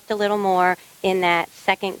developed a little more in that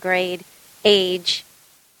second grade age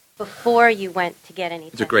before you went to get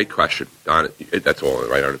anything. It's a great question, Donna. That's all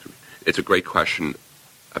right on it. It's a great question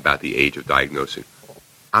about the age of diagnosing.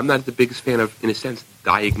 I'm not the biggest fan of, in a sense,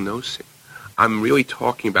 diagnosing. I'm really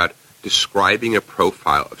talking about describing a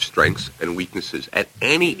profile of strengths and weaknesses. At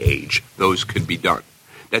any age, those could be done.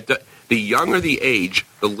 That the younger the age,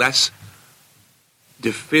 the less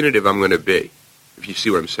definitive I'm going to be, if you see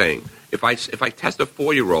what I'm saying. If I test a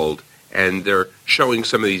 4-year-old and they're showing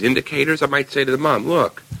some of these indicators, I might say to the mom,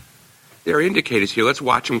 look, there are indicators here. Let's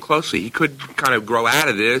watch him closely. He could kind of grow out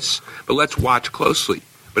of this, but let's watch closely.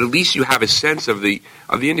 But at least you have a sense of the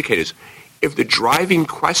indicators. If the driving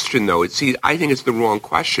question, though, I think it's the wrong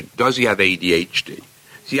question. Does he have ADHD?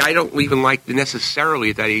 See, I don't even like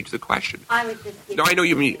necessarily at that age the question. I would just No, I know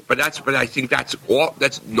you mean, but I think that's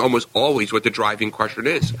almost always what the driving question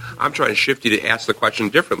is. I'm trying to shift you to ask the question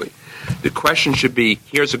differently. The question should be,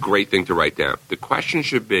 here's a great thing to write down. The question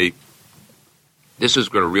should be, this is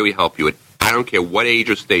going to really help you. I don't care what age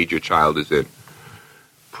or stage your child is in,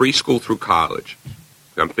 preschool through college.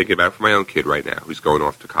 I'm thinking about it for my own kid right now, who's going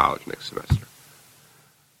off to college next semester.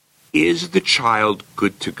 Is the child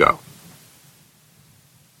good to go?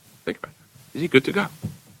 Think about that. Is he good to go?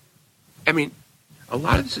 I mean, a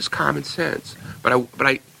lot of this is common sense, but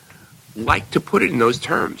I like to put it in those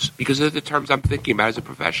terms because they're the terms I'm thinking about as a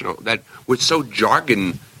professional. That we're so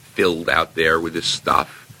jargon-filled out there with this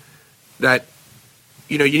stuff that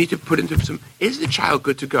you need to put into some. Is the child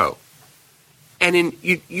good to go? And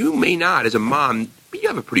you may not, as a mom, but you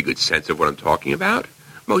have a pretty good sense of what I'm talking about.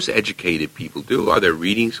 Most educated people do. Are their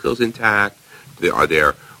reading skills intact? Are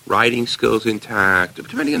their writing skills intact?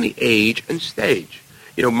 Depending on the age and stage.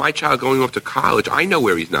 My child going off to college, I know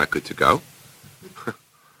where he's not good to go.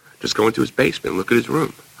 Just go into his basement and look at his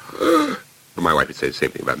room. But my wife would say the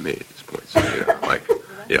same thing about me at this point. So,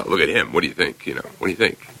 look at him. What do you think? What do you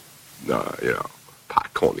think?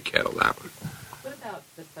 Pot calling the kettle, that one. What about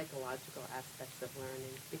the psychological aspects of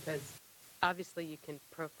learning? Because obviously you can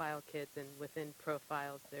profile kids, and within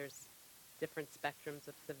profiles there's different spectrums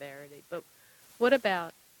of severity. But what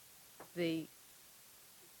about the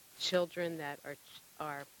children that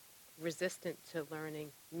are resistant to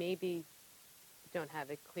learning? Maybe don't have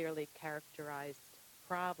a clearly characterized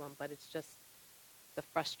problem, but it's just the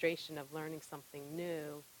frustration of learning something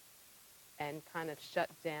new and kind of shut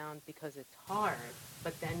down because it's hard,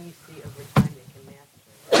 but then you see over time they can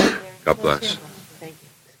master it. God bless. Thank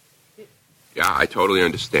you. Yeah, I totally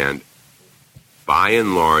understand. By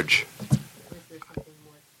and large,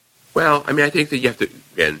 well, I think that you have to,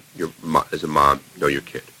 again, as a mom, know your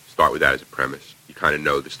kid. Start with that as a premise. You kind of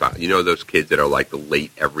know the style. Those kids that are like the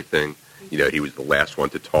late everything. He was the last one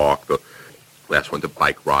to talk, the last one to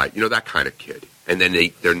bike ride. That kind of kid. and then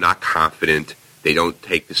they're not confident. They don't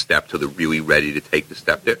take the step till they're really ready to take the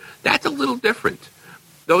step. That's a little different.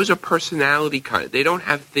 Those are personality they don't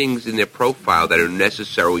have things in their profile that are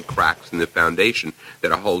necessarily cracks in the foundation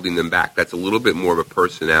that are holding them back. That's a little bit more of a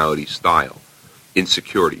personality style,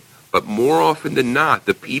 insecurity. But more often than not,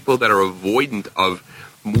 the people that are avoidant of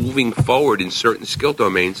moving forward in certain skill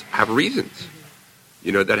domains have reasons,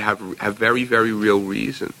 that have very, very real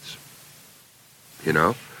reasons, And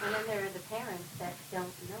then there are the parents that don't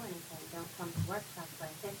know anything, don't come to workshops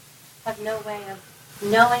like this, have no way of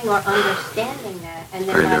knowing or understanding that, and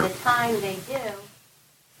then by the time they do,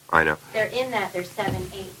 I know. They're in that, they're 7,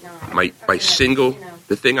 8, 9. My single,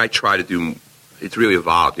 the thing I try to do, it's really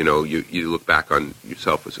evolved, you look back on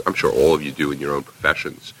yourself, as I'm sure all of you do in your own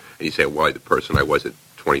professions, and you say, well, the person I was at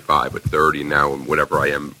 25 or 30, and now I'm whatever I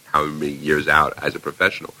am, how many years out as a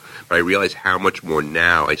professional. But I realize how much more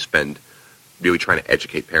now I spend really trying to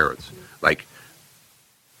educate parents.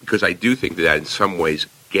 Because I do think that in some ways,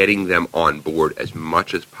 getting them on board as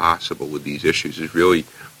much as possible with these issues is really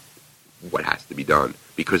what has to be done.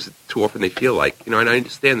 Because too often they feel like, and I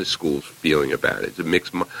understand the school's feeling about it. It's a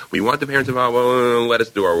mixed. We want the parents involved. Well, let us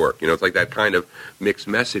do our work. It's like that kind of mixed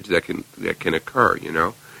message that can occur.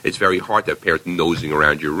 It's very hard to have parents nosing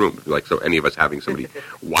around your room. Like any of us having somebody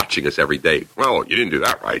watching us every day. Well, you didn't do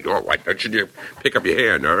that right. Oh, why should you pick up your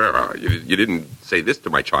hand? You didn't say this to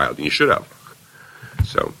my child, and you should have.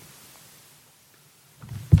 So.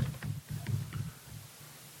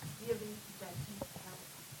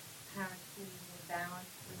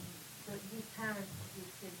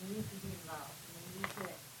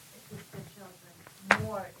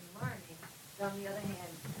 On the other hand,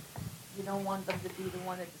 you don't want them to be the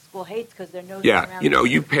one that the school hates because they're nosing around.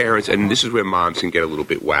 You parents, and this is where moms can get a little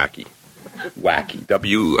bit wacky. Wacky.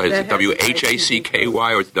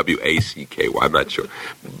 W-H-A-C-K-Y or it's W-A-C-K-Y. I'm not sure.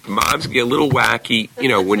 Moms get a little wacky.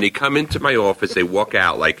 When they come into my office, they walk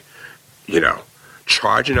out like,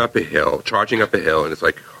 charging up a hill, and it's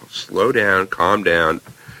like, slow down, calm down.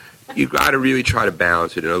 You've got to really try to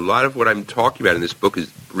balance it. And a lot of what I'm talking about in this book is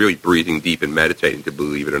really breathing deep and meditating, to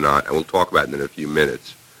believe it or not. And we'll talk about it in a few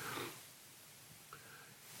minutes.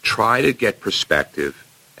 Try to get perspective.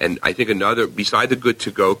 And I think beside the good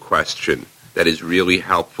to go question that is really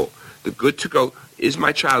helpful, the good to go, is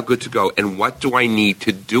my child good to go? And what do I need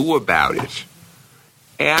to do about it?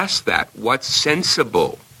 Ask that. What's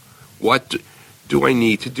sensible? What do I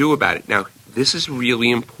need to do about it? Now, this is really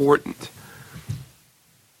important.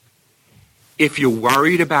 If you're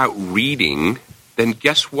worried about reading, then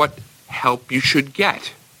guess what help you should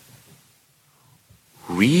get?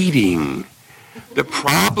 Reading. The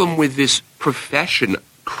problem with this profession,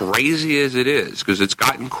 crazy as it is, because it's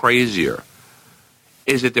gotten crazier,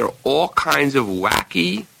 is that there are all kinds of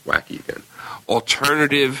wacky again,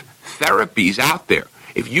 alternative therapies out there.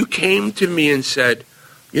 If you came to me and said,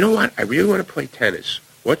 you know what, I really want to play tennis,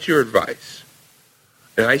 what's your advice?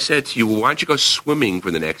 And I said to you, well, why don't you go swimming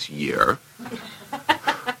for the next year?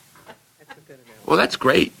 Well, that's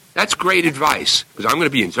great. That's great advice, because I'm going to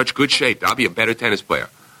be in such good shape. I'll be a better tennis player.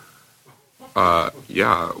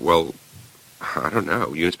 Yeah, well, I don't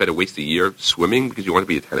know. You're going to waste a year swimming because you want to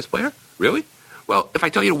be a tennis player? Really? Well, if I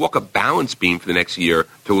tell you to walk a balance beam for the next year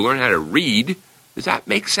to learn how to read, does that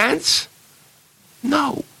make sense?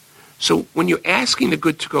 No. So when you're asking the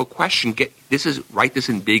good-to-go question, write this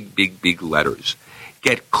in big, big, big letters.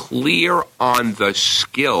 Get clear on the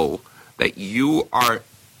skill that you are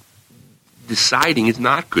deciding is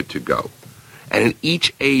not good to go. And in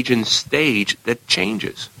each age and stage, that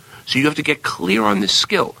changes. So you have to get clear on the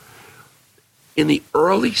skill. In the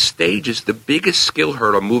early stages, the biggest skill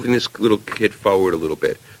hurdle, moving this little kid forward a little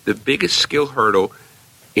bit, the biggest skill hurdle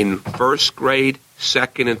in first grade,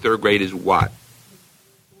 second, and third grade is what?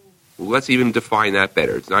 Well, let's even define that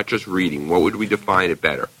better. It's not just reading. What would we define it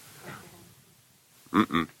better?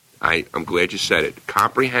 I'm glad you said it.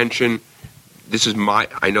 Comprehension.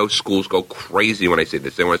 I know schools go crazy when I say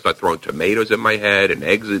this. They want to start throwing tomatoes at my head and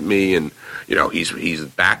eggs at me, and, he's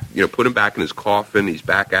back, put him back in his coffin, he's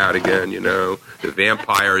back out again, the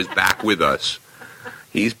vampire is back with us.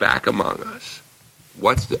 He's back among us.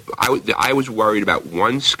 I was worried about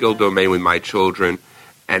one skill domain with my children,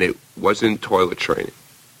 and it wasn't toilet training.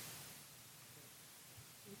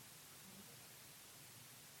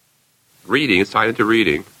 Reading, it's tied into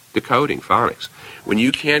reading, decoding, phonics. When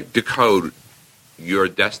you can't decode, you're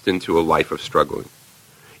destined to a life of struggling.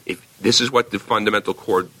 If this is what the fundamental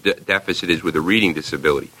core deficit is with a reading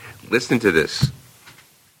disability. Listen to this.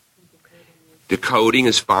 Decoding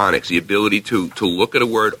is phonics, the ability to look at a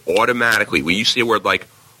word automatically. When you see a word like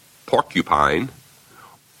porcupine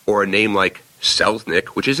or a name like Selznick,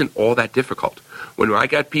 which isn't all that difficult. When I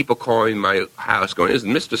got people calling my house going, is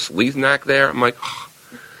Mr. Sleznak there? I'm like, oh,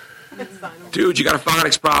 dude, you got a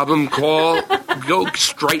phonics problem, call, go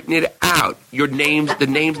straighten it out. The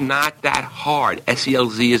name's not that hard.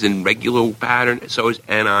 SELZ is in regular pattern, so is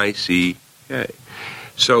NICK.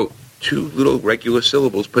 So 2 little regular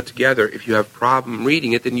syllables put together, if you have a problem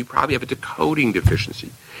reading it, then you probably have a decoding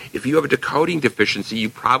deficiency. If you have a decoding deficiency, you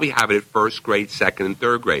probably have it at first grade, second, and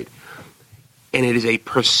third grade. And it is a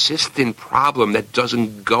persistent problem that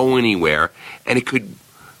doesn't go anywhere, and it could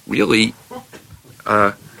really...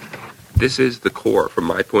 this is the core, from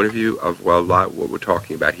my point of view, of a lot of what we're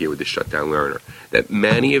talking about here with the shutdown learner. That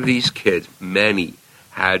many of these kids,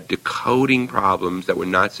 had decoding problems that were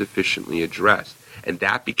not sufficiently addressed. And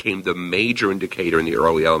that became the major indicator in the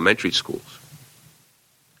early elementary schools.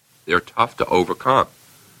 They're tough to overcome.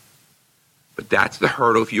 But that's the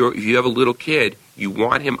hurdle. If you have a little kid, you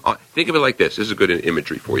want him... think of it like this. This is a good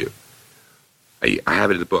imagery for you. I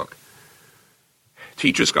have it in the book.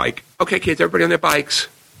 Teacher's like, okay, kids, everybody on their bikes.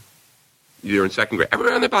 You're in second grade.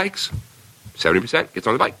 Everybody on their bikes. 70% gets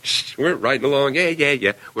on the bike. We're riding along.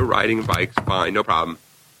 Yeah. We're riding bikes. Fine, no problem.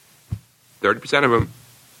 30% of them.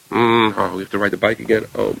 We have to ride the bike again.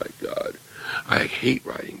 Oh, my God. I hate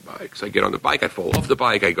riding bikes. I get on the bike. I fall off the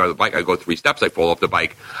bike. I go to the bike. I go 3 steps. I fall off the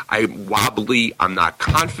bike. I'm wobbly. I'm not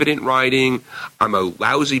confident riding. I'm a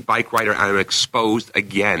lousy bike rider. And I'm exposed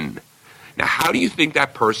again. Now, how do you think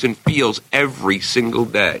that person feels every single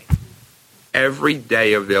day? Every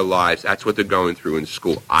day of their lives, that's what they're going through in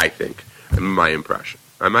school, I think, in my impression.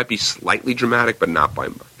 I might be slightly dramatic, but not by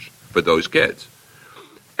much, for those kids.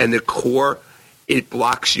 And the core, it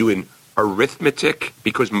blocks you in arithmetic,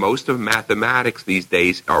 because most of mathematics these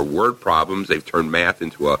days are word problems. They've turned math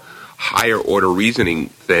into a higher order reasoning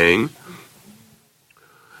thing.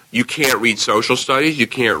 You can't read social studies. You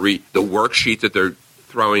can't read the worksheets that they're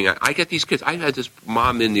throwing at. I get these kids. I had this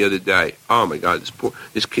mom in the other day. Oh my God,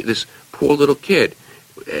 this poor little kid.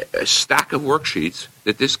 A stack of worksheets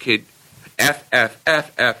that this kid, F.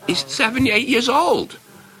 He's 7, 8 years old.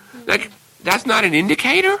 Like, that's not an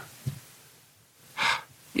indicator?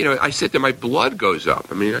 I sit there, my blood goes up.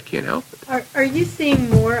 I mean, I can't help it. Are you seeing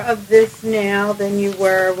more of this now than you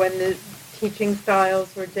were when the teaching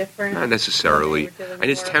styles were different? Not necessarily. And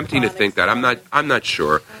it's tempting to think that. I'm not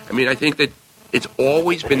sure. I mean, I think that it's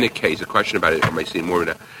always been the case. The question about it, am I seeing more of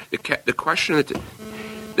that? The question that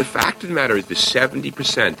the fact of the matter is the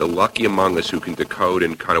 70%, the lucky among us who can decode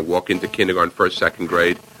and kind of walk into kindergarten, first, second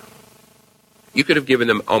grade, you could have given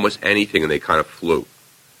them almost anything and they kind of flew.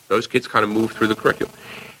 Those kids kind of moved through the curriculum.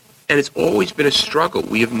 And it's always been a struggle.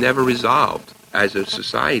 We have never resolved as a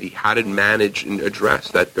society how to manage and address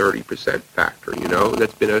that 30% factor.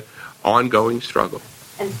 That's been an ongoing struggle.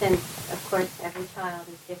 And since, of course, every child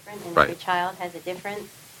is different, and right. Every child has a different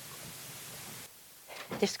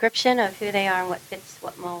description of who they are and what fits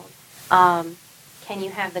what mold, can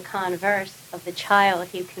you have the converse of the child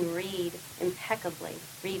who can read impeccably,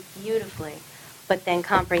 read beautifully, but then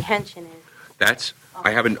comprehension is...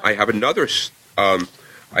 I have another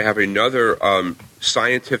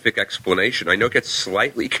scientific explanation. I know it gets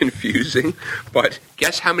slightly confusing, but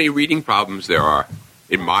guess how many reading problems there are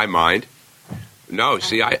in my mind? No,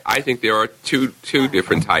 see, I think there are two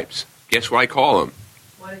different types. Guess what I call them?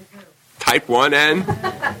 What is who? Type 1 and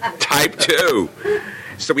Type 2.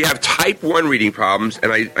 So we have Type 1 reading problems,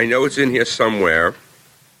 and I know it's in here somewhere.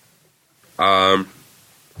 Here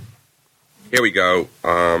we go.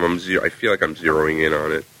 I feel like I'm zeroing in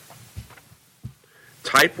on it.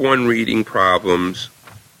 Type 1 reading problems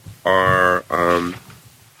are, I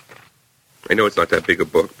know it's not that big a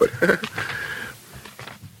book, but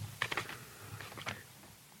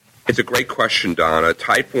it's a great question, Donna.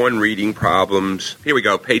 Type 1 reading problems. Here we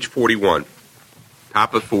go, page 41.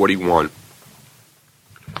 Top of 41.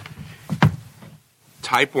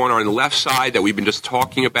 Type 1 on the left side that we've been just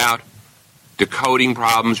talking about. Decoding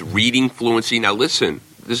problems, reading fluency. Now listen,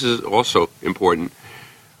 this is also important.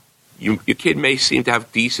 Your kid may seem to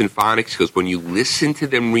have decent phonics skills when you listen to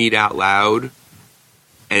them read out loud,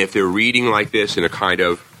 and if they're reading like this in a kind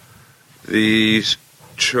of, these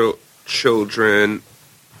children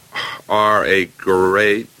are a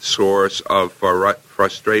great source of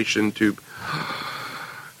frustration to...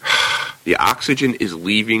 The oxygen is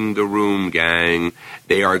leaving the room, gang.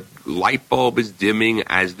 Light bulb is dimming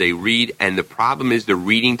as they read, and the problem is they're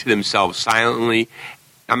reading to themselves silently.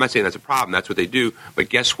 I'm not saying that's a problem, that's what they do, but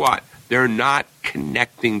guess what? They're not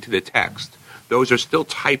connecting to the text. Those are still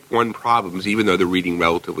type 1 problems, even though they're reading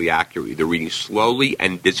relatively accurately. They're reading slowly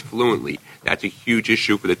and disfluently. That's a huge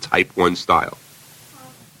issue for the type 1 style.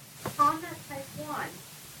 On that type 1,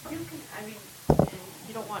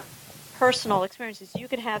 personal experiences. You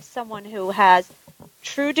can have someone who has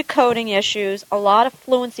true decoding issues, a lot of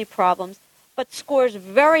fluency problems, but scores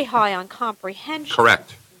very high on comprehension.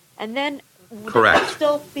 Correct. And then would Correct. that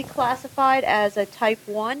still be classified as a type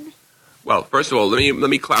 1? Well, first of all, let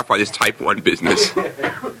me clarify this type 1 business.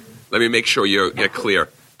 Let me make sure you're clear.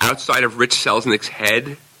 Outside of Rich Selznick's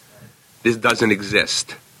head, this doesn't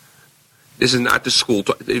exist. This is not the school.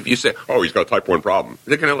 If you say, "Oh, he's got a type 1 problem,"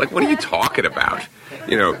 they're gonna like, "What are you talking about?"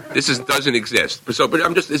 Doesn't exist. But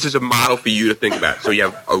this is a model for you to think about. So you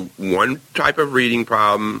have one type of reading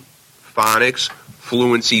problem: phonics,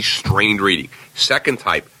 fluency, strained reading. Second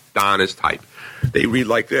type, Donna's type. They read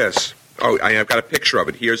like this. Oh, I've got a picture of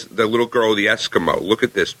it. Here's the little girl, the Eskimo. Look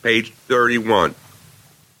at this, page 31.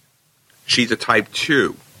 She's a type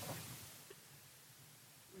 2.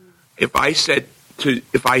 If I said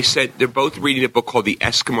they're both reading a book called The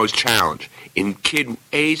Eskimo's Challenge. In kid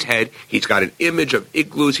A's head, he's got an image of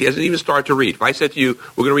igloos. He hasn't even started to read. If I said to you,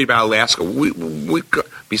 we're going to read about Alaska,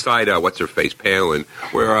 beside what's her face, Palin,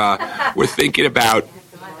 we're thinking about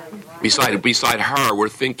beside her, we're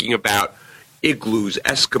thinking about igloos,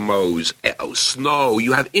 Eskimos, snow.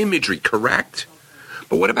 You have imagery, correct?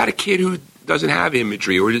 But what about a kid who doesn't have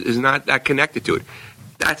imagery or is not that connected to it?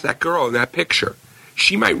 That's that girl in that picture.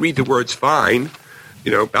 She might read the words fine.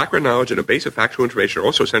 Background knowledge and a base of factual information are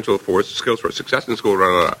also essential for skills for success in school.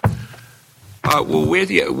 Well, where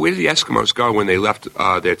did the Eskimos go when they left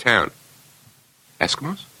their town?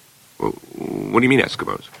 Eskimos? Well, what do you mean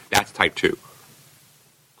Eskimos? That's type 2.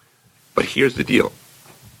 But here's the deal.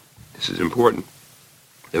 This is important.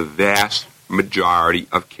 The vast majority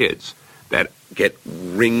of kids that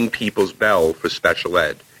ring people's bell for special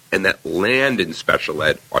ed and that land in special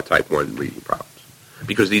ed are type 1 reading problems.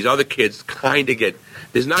 Because these other kids kind of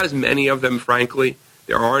there's not as many of them, frankly.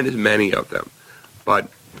 There aren't as many of them. But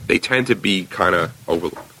they tend to be kind of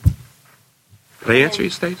overlooked. Did I answer you,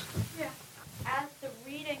 Stace? Yeah. As the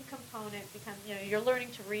reading component becomes, you're learning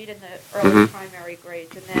to read in the early primary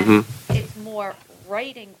grades, and then it's more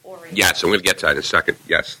writing oriented. Yes, I'm going to get to that in a second.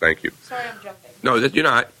 Yes, thank you. Sorry, I'm jumping. No, you're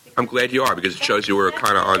not. I'm glad you are because it shows you were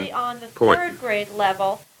kind of on the point. Third grade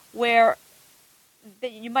level, where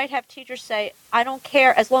you might have teachers say, "I don't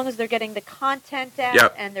care as long as they're getting the content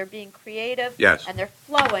out and they're being creative and they're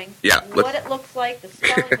flowing." Yeah, what it looks like, the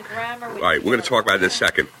spelling, the grammar. All right, we're going to talk about it in a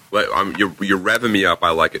second. You're revving me up.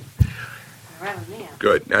 I like it. Revving me up.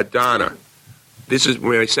 Good. Now, Donna, this is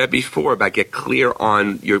what I said before about get clear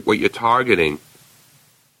on what you're targeting.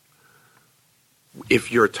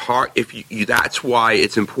 That's why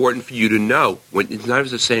it's important for you to know. When it's not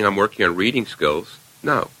just saying I'm working on reading skills.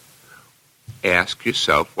 No. Ask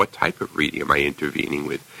yourself, what type of reading am I intervening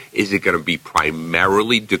with? Is it going to be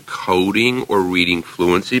primarily decoding or reading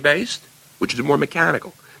fluency based, which is more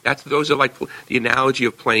mechanical? Those are like the analogy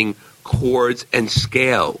of playing chords and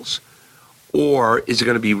scales. Or is it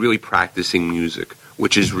going to be really practicing music,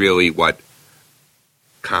 which is really what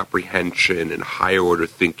comprehension and higher order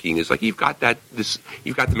thinking is like. You've got the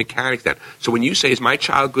mechanics down. So when you say, is my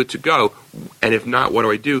child good to go? And if not, what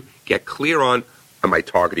do I do? Get clear on, am I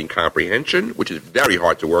targeting comprehension, which is very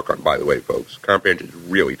hard to work on, by the way, folks. Comprehension is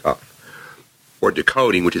really tough. Or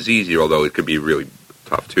decoding, which is easier, although it can be really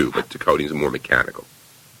tough too, but decoding is more mechanical.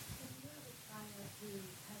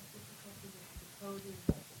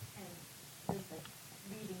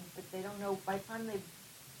 They don't know, by the time they've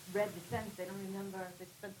read the sentence, they don't remember if they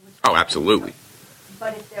spent so much time. Oh, absolutely.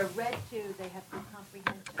 But if they're read to, they have good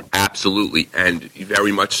comprehension. Absolutely, and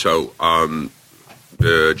very much so.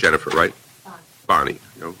 Jennifer, right? Bonnie.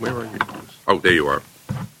 Where are you? Oh, there you are.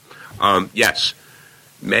 Yes,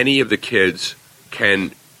 many of the kids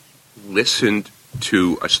can listen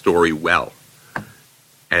to a story well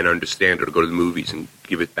and understand it, or go to the movies and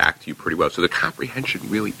give it back to you pretty well. So the comprehension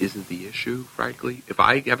really isn't the issue, frankly. If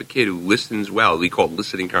I have a kid who listens well, we call it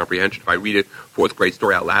listening comprehension. If I read a fourth grade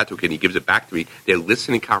story out loud to a kid and he gives it back to me, their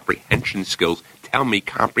listening comprehension skills tell me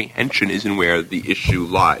comprehension isn't where the issue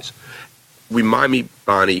lies. Remind me,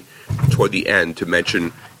 Bonnie, toward the end to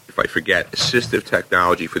mention, if I forget, assistive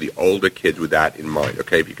technology for the older kids with that in mind,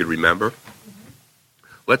 okay, if you could remember.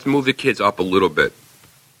 Let's move the kids up a little bit.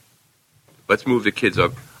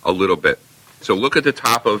 So look at the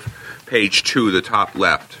top of page 2, the top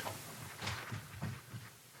left.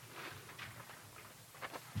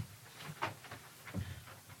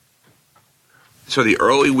 So the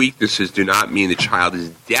early weaknesses do not mean the child is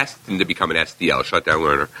destined to become an SDL, shutdown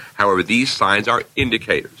learner. However, these signs are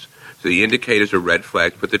indicators. So the indicators are red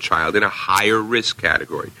flags, put the child in a higher risk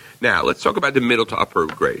category. Now, let's talk about the middle to upper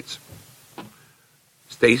grades.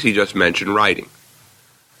 Stacy just mentioned writing.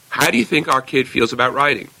 How do you think our kid feels about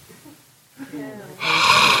writing?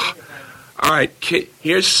 All right,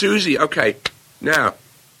 here's Susie. Okay, now,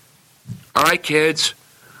 all right, kids,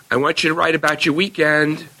 I want you to write about your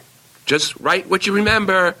weekend. Just write what you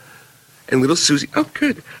remember. And little Susie, oh,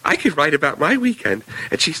 good, I could write about my weekend.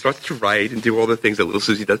 And she starts to write and do all the things that little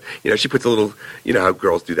Susie does. She puts a little, how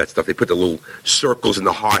girls do that stuff. They put the little circles in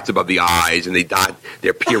the hearts above the eyes, and they dot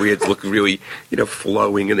their periods look really,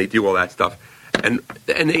 flowing, and they do all that stuff. And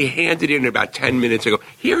they hand it in about 10 minutes and go,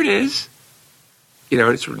 here it is. And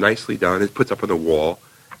it's nicely done. It puts up on the wall.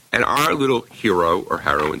 And our little hero or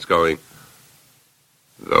heroine's going,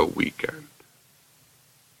 the weekend.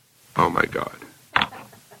 Oh, my God.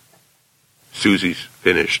 Susie's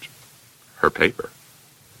finished her paper.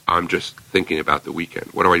 I'm just thinking about the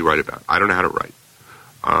weekend. What do I write about? I don't know how to write.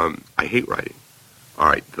 I hate writing. All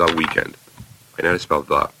right, the weekend. I know how to spell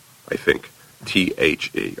the, I think.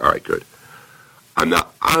 T-H-E. All right, good.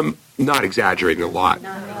 I'm not exaggerating a lot.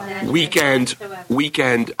 Weekend,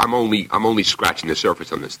 I'm only scratching the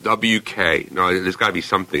surface on this. W-K. No, there's got to be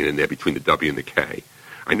something in there between the W and the K.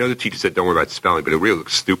 I know the teacher said don't worry about spelling, but it really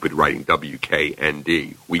looks stupid writing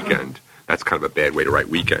W-K-N-D, weekend. That's kind of a bad way to write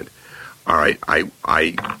weekend. All right,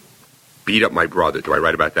 I beat up my brother. Do I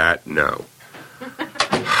write about that? No.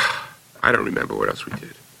 I don't remember what else we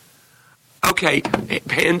did. Okay,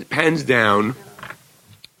 pens down.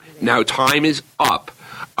 Now time is up.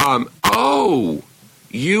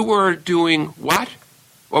 You were doing what?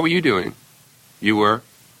 What were you doing? You were?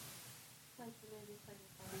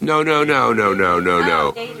 No.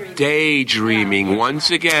 Daydreaming.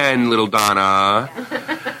 Once again, little Donna.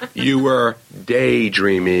 You were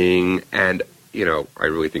daydreaming, and, I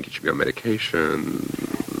really think you should be on medication.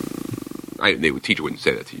 The teacher wouldn't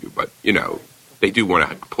say that to you, but, they do want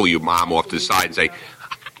to pull your mom off to the side and say,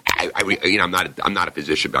 I'm not a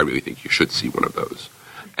physician, but I really think you should see one of those.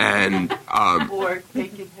 And, or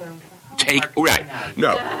taking him. Right.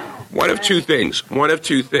 No. One of two things. One,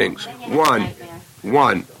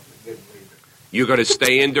 you're going to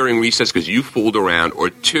stay in during recess because you fooled around, or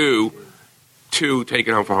two, take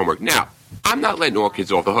it home for homework. Now, I'm not letting all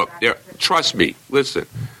kids off the hook. Trust me. Listen.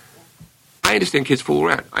 I understand kids fool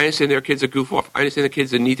around. I understand there are kids that goof off. I understand the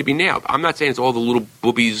kids that need to be nailed. I'm not saying it's all the little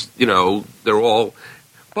boobies, they're all...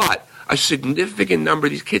 But a significant number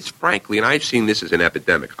of these kids, frankly, and I've seen this as an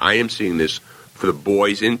epidemic. I am seeing this for the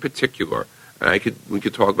boys in particular. And we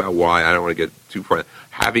could talk about why. I don't want to get too far.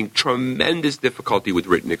 Having tremendous difficulty with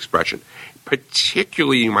written expression.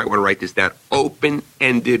 Particularly, you might want to write this down,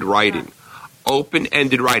 open-ended writing.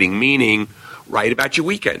 Open-ended writing, meaning write about your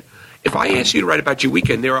weekend. If I ask you to write about your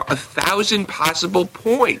weekend, there are 1,000 possible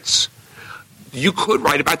points. You could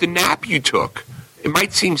write about the nap you took. It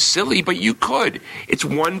might seem silly, but you could. It's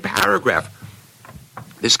one paragraph.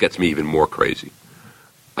 This gets me even more crazy.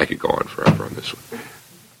 I could go on forever on this one.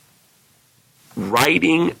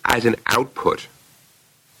 Writing as an output.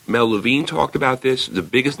 Mel Levine talked about this, the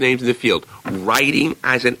biggest names in the field. Writing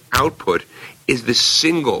as an output is the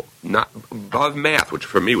single, not above math, which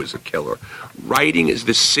for me was a killer. Writing is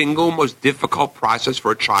the single most difficult process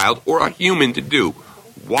for a child or a human to do.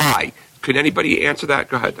 Why? Could anybody answer that?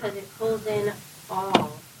 Go ahead. Because it pulls in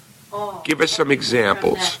all. Give us some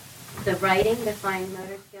examples. The writing, the fine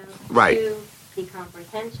motor skills. Right. 2, the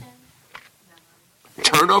comprehension.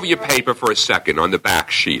 Turn over your paper for a second on the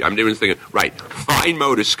back sheet. I'm doing thinking, right, fine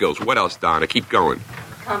motor skills. What else, Donna? Keep going.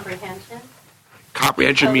 Comprehension.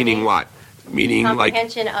 Comprehension meaning what? Meaning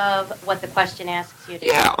comprehension of what the question asks you to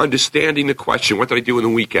do. Yeah, understanding the question. What did I do in the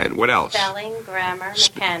weekend? What else? Spelling, grammar,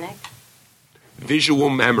 mechanics. Visual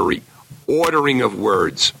memory. Ordering of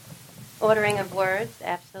words. Ordering of words,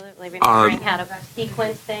 absolutely. Remembering how to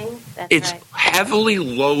sequence things. It's right. Heavily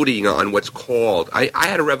loading on what's called... I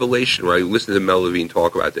had a revelation where I listened to Mel Levine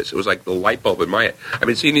talk about this. It was like the light bulb in my head. I've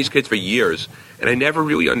been seeing these kids for years, and I never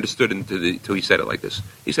really understood until he said it like this.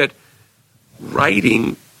 He said,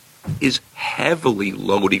 writing is heavily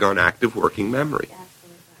loading on active working memory.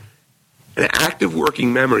 Absolutely. And active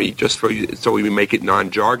working memory, just so we make it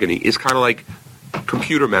non-jargony, is kind of like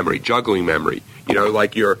computer memory, juggling memory,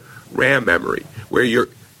 like your RAM memory, where you're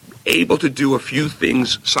able to do a few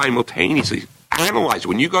things simultaneously. Analyze it.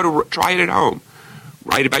 When you go to try it at home,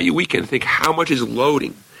 write about your weekend, think how much is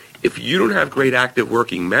loading. If you don't have great active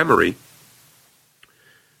working memory,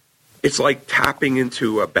 it's like tapping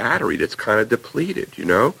into a battery that's kind of depleted,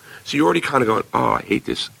 So you're already kind of going, oh, I hate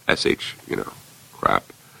this SH, crap.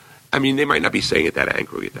 I mean, they might not be saying it that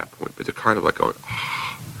angrily at that point, but they're kind of like going, oh.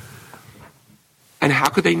 And how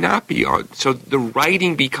could they not be on? So the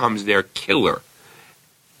writing becomes their killer.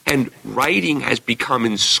 And writing has become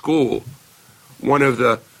in school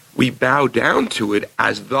we bow down to it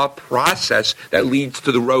as the process that leads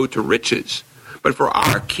to the road to riches. But for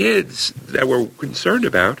our kids that we're concerned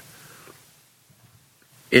about,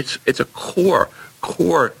 it's a core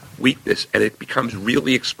weakness, and it becomes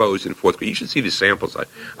really exposed in fourth grade. You should see the samples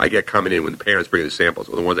I get coming in when the parents bring the samples.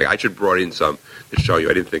 Well, the ones I should have brought in some to show you.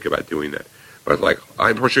 I didn't think about doing that. But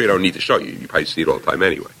I'm sure you don't need to show you. You probably see it all the time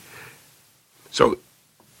anyway. So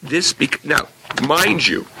now, mind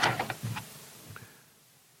you,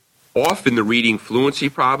 often the reading fluency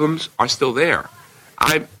problems are still there.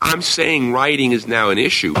 I'm saying writing is now an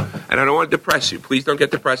issue, and I don't want to depress you. Please don't get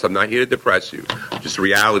depressed. I'm not here to depress you. Just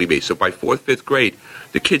reality-based. So by 4th, 5th grade,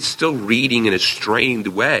 the kid's still reading in a strained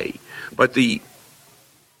way, but the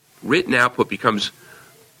written output becomes,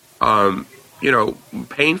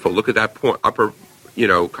 painful. Look at that upper,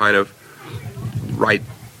 kind of right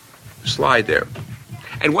slide there.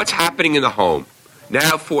 And what's happening in the home?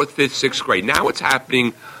 Now 4th, 5th, 6th grade. Now what's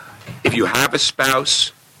happening if you have a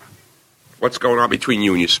spouse? What's going on between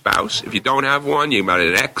you and your spouse? If you don't have one, you're about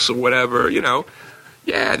an ex or whatever,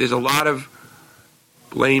 there's a lot of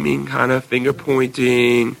blaming, kind of finger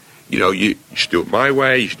pointing. You should do it my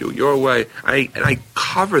way, you should do it your way. I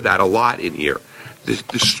cover that a lot in here.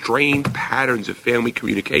 The strained patterns of family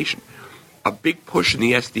communication. A big push in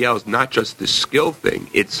the SDL is not just the skill thing,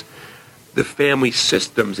 it's the family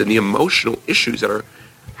systems and the emotional issues that are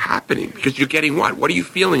happening. Because you're getting what? What are you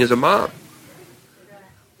feeling as a mom?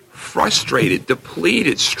 Frustrated,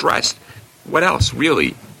 depleted, stressed. What else,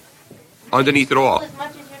 really? Underneath it all. As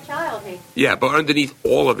much as your child hates. Yeah, but underneath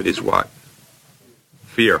all of it is what?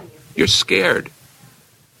 Fear. You're scared.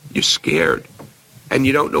 You're scared. And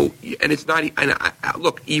you don't know, and it's not, and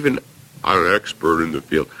look, even I'm an expert in the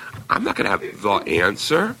field. I'm not going to have the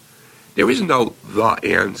answer. There is no the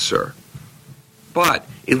answer. But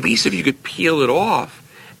at least if you could peel it off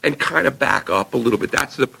and kind of back up a little bit,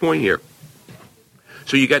 that's the point here.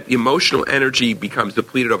 So you get the emotional energy becomes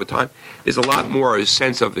depleted over time. There's a lot more a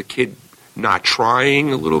sense of the kid not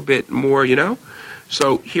trying a little bit more,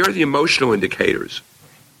 So here are the emotional indicators.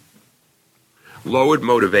 Lowered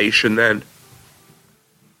motivation then.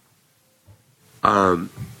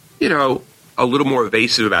 A little more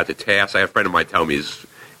evasive about the task. I have a friend of mine tell me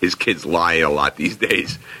his kid's lying a lot these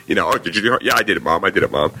days. Oh, did you do it? Yeah, I did it, Mom.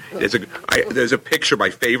 There's a picture, my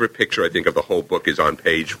favorite picture, I think, of the whole book is on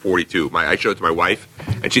page 42. I showed it to my wife,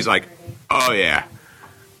 and she's like, oh, yeah,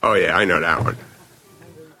 I know that one.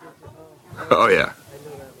 Oh, yeah.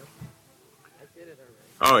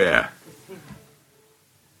 Oh, yeah.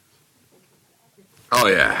 Oh,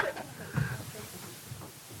 yeah.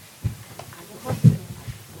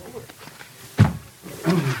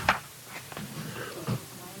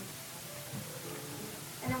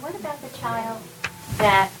 And then what about the child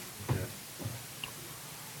that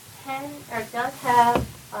can or does have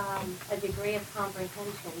a degree of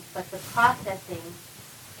comprehension, but the processing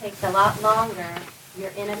takes a lot longer?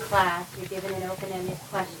 You're in a class, you're given an open-ended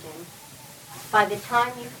question. By the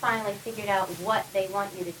time you finally figured out what they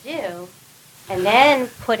want you to do, and then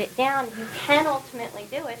put it down, you can ultimately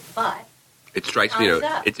do it, but it strikes me,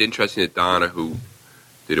 it's interesting that Donna, who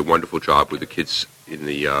did a wonderful job with the kids in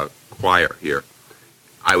the choir here,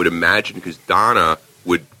 I would imagine, because Donna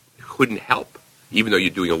couldn't help, even though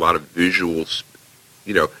you're doing a lot of visual,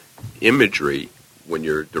 imagery when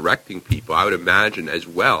you're directing people, I would imagine as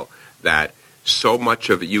well that so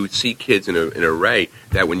much of it, you would see kids in an array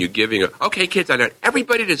that when you're giving okay, kids, I know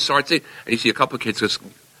everybody that starts it, and you see a couple of kids just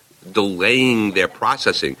delaying their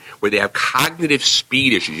processing, where they have cognitive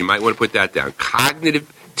speed issues. You might want to put that down. Cognitive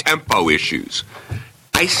tempo issues.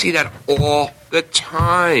 I see that all the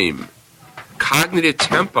time. Cognitive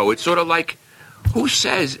tempo. It's sort of like, who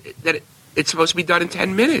says that it's supposed to be done in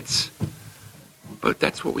 10 minutes? But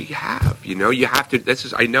that's what we have. You have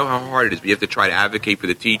to, I know how hard it is, but you have to try to advocate for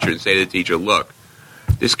the teacher and say to the teacher, look,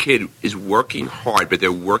 this kid is working hard, but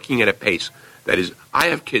they're working at a pace that is, I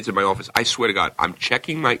have kids in my office, I swear to God, I'm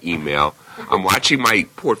checking my email, I'm watching my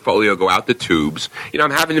portfolio go out the tubes,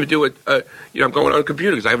 I'm having to do it, I'm going on a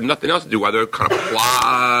computer because I have nothing else to do while they're kind of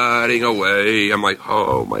plodding away. I'm like,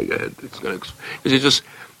 oh my God, it's going to, because it's just,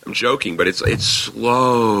 I'm joking, but it's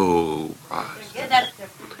slow.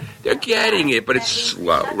 They're getting it, but it's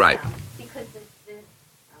slow, right? Because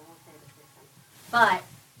I won't say the system, but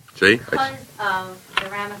see? Because of the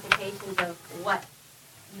ramifications of what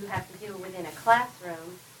you have to do within a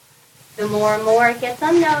classroom, the more and more it gets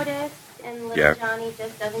unnoticed, and little Johnny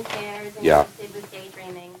just doesn't care, is interested with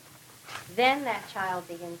daydreaming, then that child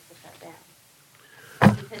begins to shut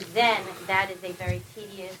down. Because then that is a very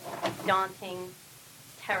tedious, daunting,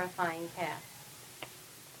 terrifying task.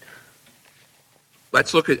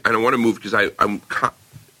 Let's look at, and I want to move because I'm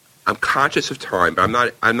I'm conscious of time, but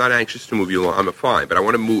I'm not anxious to move you along. I'm fine, but I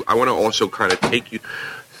want to also kind of take you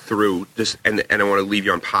through this, and I want to leave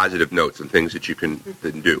you on positive notes and things that you can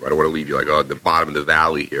do. I don't want to leave you like at the bottom of the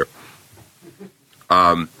valley here.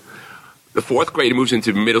 The fourth grade moves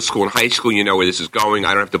into middle school and high school. You know where this is going.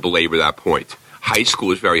 I don't have to belabor that point. High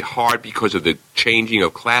school is very hard because of the changing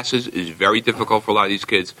of classes. It is very difficult for a lot of these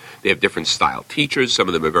kids. They have different style teachers. Some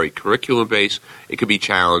of them are very curriculum-based. It can be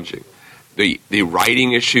challenging. The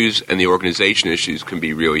writing issues and the organization issues can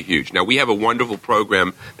be really huge. Now, we have a wonderful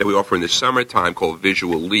program that we offer in the summertime called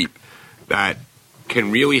Visual Leap that can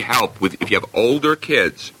really help with if you have older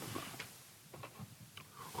kids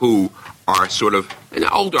who are sort of, and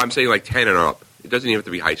older, I'm saying like 10 and up. It doesn't even have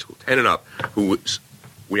to be high school. 10 and up,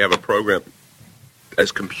 we have a program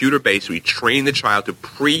that's computer-based. We train the child to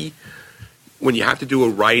when you have to do a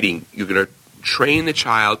writing, you're going to train the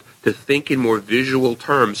child to think in more visual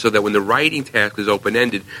terms so that when the writing task is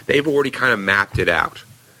open-ended, they've already kind of mapped it out.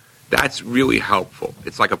 That's really helpful.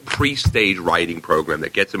 It's like a pre-stage writing program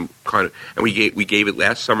that gets them kind of, and we gave it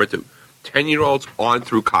last summer to 10-year-olds on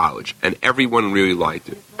through college, and everyone really liked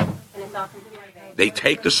it. They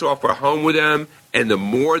take the software home with them, and the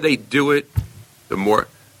more they do it, the more,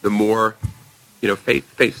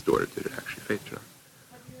 Faith's daughter did it, actually, Faith John.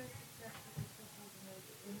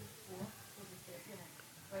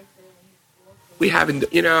 We haven't,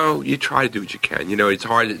 you try to do what you can. It's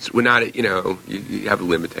hard. We're not, you have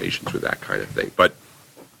limitations with that kind of thing. But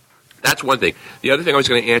that's one thing. The other thing I was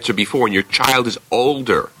going to answer before, when your child is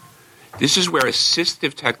older, this is where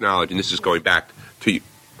assistive technology, and this is going back to,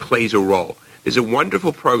 plays a role. There's a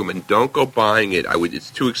wonderful program, and don't go buying it. It's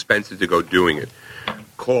too expensive to go doing it,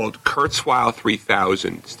 called Kurzweil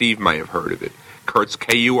 3000. Steve might have heard of it.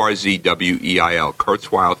 Kurzweil,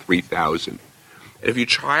 Kurzweil 3000. And if your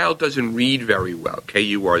child doesn't read very well,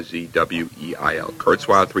 Kurzweil,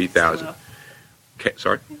 Kurzweil 3000.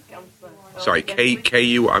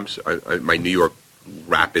 My New York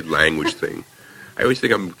rapid language thing. I always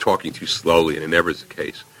think I'm talking too slowly, and it never is the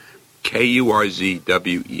case. Kurzweil,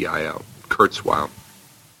 Kurzweil.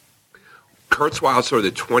 Kurzweil is sort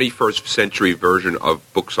of the 21st century version of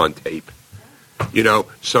books on tape.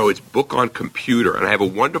 So it's book on computer. And I have a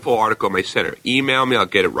wonderful article in my center. Email me, I'll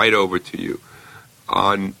get it right over to you.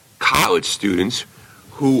 On college students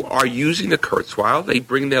who are using the Kurzweil. They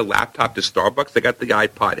bring their laptop to Starbucks, they got the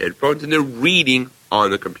iPod headphones, and they're reading on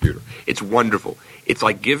the computer. It's wonderful. It's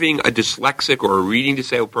like giving a dyslexic or a reading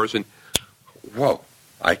disabled person, whoa,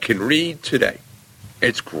 I can read today.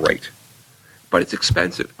 It's great. But it's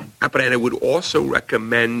expensive. But I would also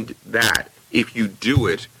recommend that if you do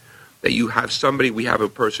it, that you have somebody, we have a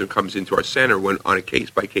person who comes into our center on a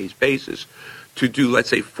case-by-case basis to do, let's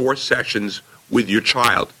say, 4 sessions with your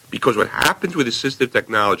child. Because what happens with assistive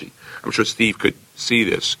technology, I'm sure Steve could see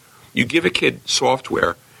this, you give a kid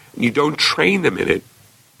software and you don't train them in it,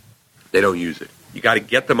 they don't use it. You got to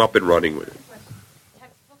get them up and running with it.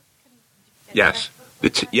 Yes.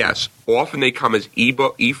 Yes. Often they come as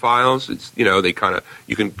e-files. It's, they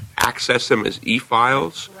you can access them as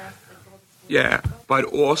e-files. Yeah. But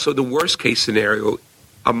also the worst case scenario,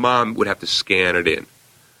 a mom would have to scan it in.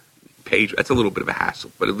 That's a little bit of a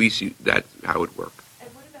hassle, but at least that's how it would work. And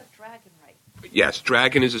what about DragonWrite? Yes,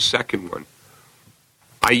 Dragon is a second one.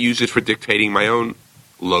 I use it for dictating my own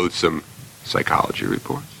loathsome psychology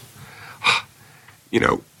reports.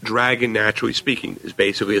 Dragon, naturally speaking, is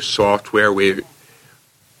basically a software where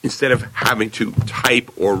instead of having to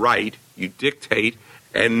type or write, you dictate,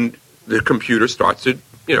 and the computer starts to,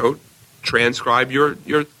 transcribe your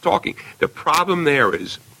talking. The problem there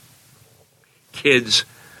is kids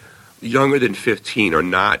younger than 15 are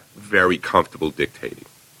not very comfortable dictating.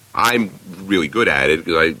 I'm really good at it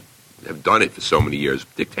because I have done it for so many years.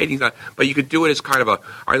 Dictating's not, but you could do it as kind of all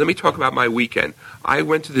right, let me talk about my weekend. I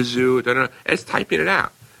went to the zoo, and it's typing it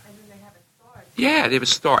out. And then they have a start. Yeah, they have a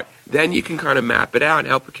start. Then you can kind of map it out and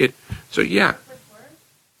help a kid. So, yeah.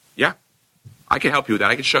 Yeah. I can help you with that.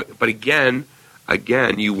 I can show you. But again,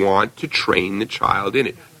 you want to train the child in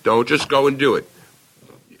it. Don't just go and do it.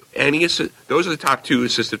 Those are the top 2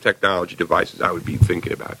 assistive technology devices I would be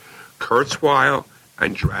thinking about. Kurzweil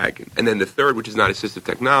and Dragon. And then the third, which is not assistive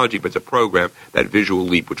technology, but it's a program, that Visual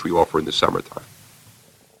Leap, which we offer in the summertime.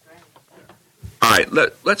 All right,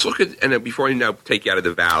 let's look at, and before I now take you out of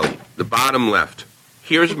the valley, the bottom left.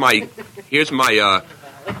 This is my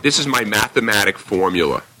mathematic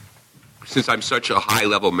formula. Since I'm such a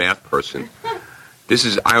high-level math person,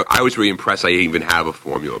 I was really impressed I even have a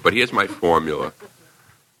formula, but here's my formula.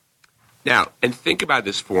 Now, and think about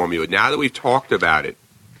this formula, now that we've talked about it,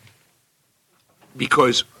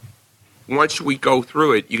 because once we go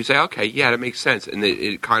through it, you can say, okay, yeah, that makes sense. And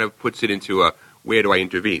it kind of puts it into a, where do I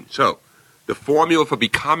intervene? So the formula for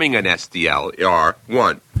becoming an SDL are,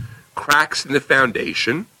 1, cracks in the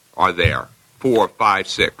foundation are there, 4, 5,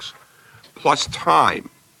 6, plus time.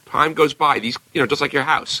 Time goes by. These, just like your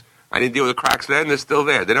house. I didn't deal with the cracks then, they're still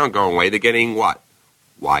there. They don't go away. They're getting what?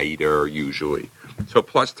 Wider, usually. So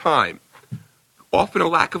plus time. Often a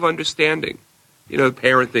lack of understanding. The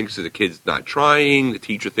parent thinks that the kid's not trying. The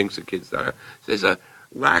teacher thinks the kid's not. There's a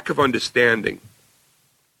lack of understanding.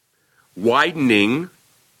 Widening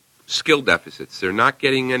skill deficits. They're not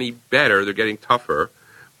getting any better. They're getting tougher.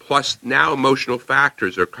 Plus, now emotional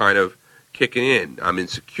factors are kind of kicking in. I'm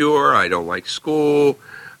insecure. I don't like school.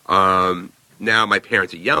 Now my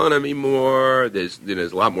parents are yelling at me more. There's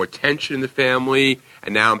a lot more tension in the family.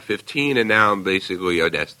 And now I'm 15, and now I'm basically an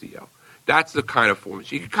SDL. That's the kind of form.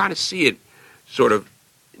 So you can kind of see it sort of,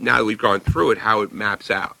 now that we've gone through it, how it maps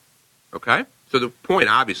out. Okay? So the point,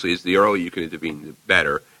 obviously, is the earlier you can intervene, the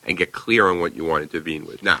better, and get clear on what you want to intervene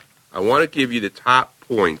with. Now, I want to give you the top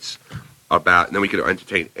points about, and then we can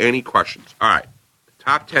entertain any questions. All right.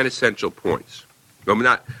 Top 10 essential points.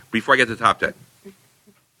 Before I get to the top 10,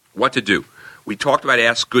 what to do. We talked about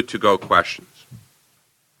ask good to go questions.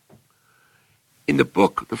 In the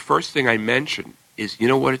book, the first thing I mentioned is,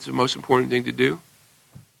 what it's the most important thing to do?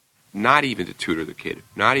 Not even to tutor the kid,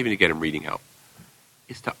 not even to get him reading help,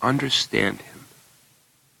 is to understand him.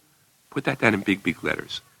 Put that down in big, big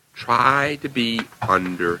letters. Try to be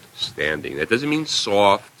understanding. That doesn't mean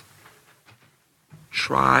soft.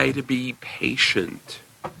 Try to be patient.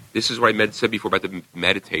 This is what I said before about the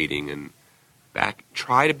meditating and back.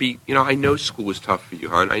 Try to be, I know school was tough for you,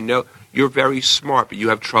 hon. I know you're very smart, but you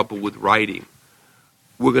have trouble with writing.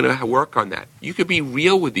 We're going to work on that. You could be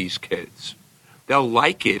real with these kids. They'll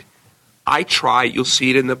like it. I try, you'll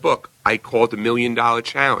see it in the book. I call it the $1 Million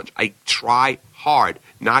Challenge. I try hard,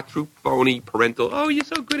 not through phony parental, oh, you're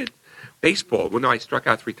so good at baseball. Well, no, I struck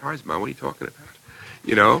out 3 times, Mom. What are you talking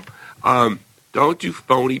about? Don't do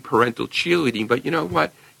phony parental cheerleading, but you know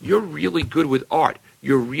what? You're really good with art.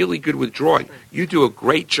 You're really good with drawing. You do a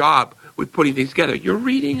great job with putting things together. Your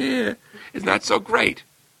reading is not so great.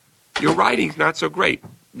 Your writing's not so great.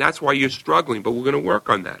 That's why you're struggling, but we're going to work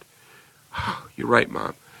on that. You're right,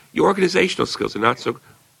 Mom. Your organizational skills are not so...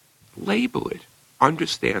 Label it.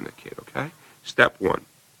 Understand the kid, okay? Step 1.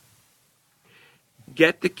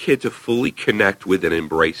 Get the kid to fully connect with and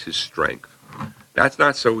embrace his strength. That's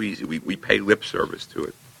not so easy. We pay lip service to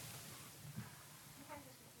it.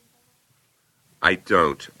 I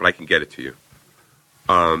don't, but I can get it to you.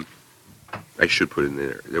 I should put it in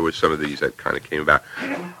there. There were some of these that kind of came about.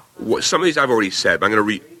 Some of these I've already said, but I'm going to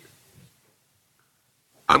read...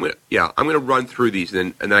 I'm going to run through these,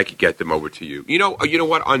 and then I could get them over to you. You know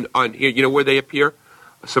what? On here, where they appear?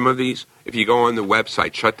 Some of these, if you go on the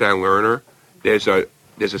website, Shutdown Learner, there's a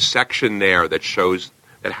section there that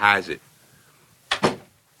has it.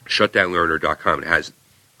 Shutdownlearner.com. It has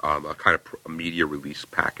a kind of a media release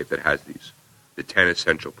packet that has the 10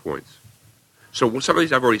 essential points. So some of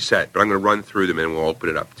these I've already said, but I'm going to run through them, and we'll open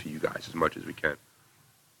it up to you guys as much as we can.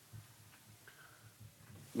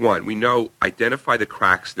 1, we know identify the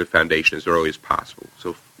cracks in the foundation as early as possible.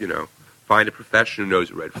 So, find a professional who knows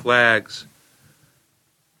the red flags.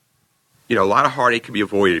 A lot of heartache can be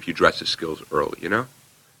avoided if you address the skills early,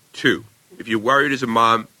 2, if you're worried as a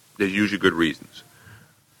mom, there's usually good reasons.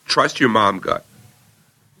 Trust your mom gut.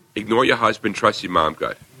 Ignore your husband, trust your mom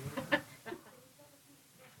gut.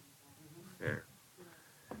 Yeah.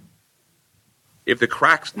 If the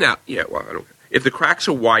cracks, if the cracks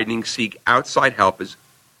are widening, seek outside help as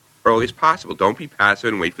early as possible. Don't be passive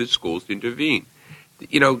and wait for the schools to intervene.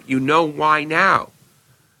 You know why now.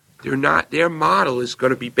 Their model is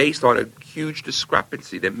going to be based on a huge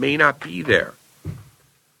discrepancy that may not be there.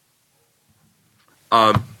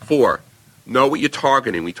 4, know what you're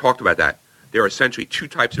targeting. We talked about that. There are essentially 2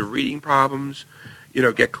 types of reading problems.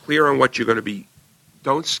 Get clear on what you're going to be.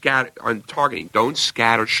 Don't scatter on targeting. Don't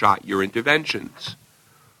scattershot your interventions.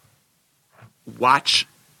 Watch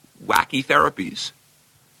wacky therapies.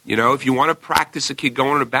 If you want to practice a kid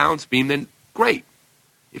going on a balance beam, then great.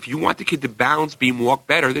 If you want the kid to balance beam walk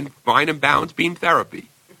better, then find him balance beam therapy.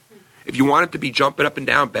 If you want him to be jumping up and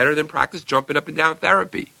down better, then practice jumping up and down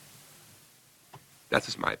therapy. That's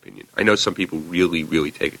just my opinion. I know some people really,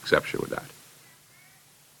 really take exception with that.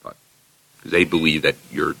 But because they believe that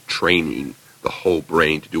you're training the whole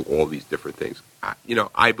brain to do all these different things.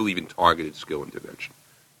 I believe in targeted skill intervention.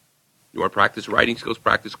 You want to practice writing skills,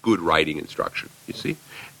 practice good writing instruction. You see?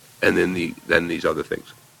 And then these other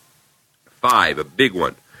things. 5, a big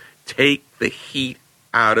one. Take the heat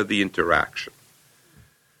out of the interaction.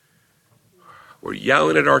 We're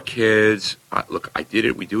yelling at our kids. Look, I did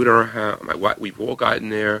it. We do it in our house. We've all gotten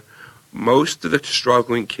there. Most of the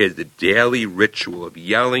struggling kids, the daily ritual of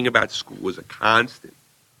yelling about school is a constant.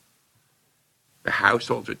 The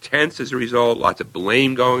households are tense as a result. Lots of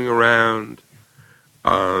blame going around.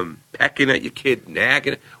 Pecking at your kid,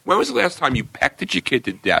 nagging. When was the last time you pecked at your kid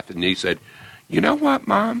to death and he said, "You know what,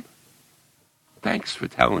 Mom? Thanks for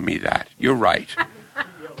telling me that. You're right.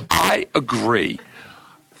 I agree.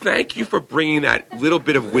 Thank you for bringing that little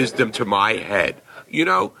bit of wisdom to my head. You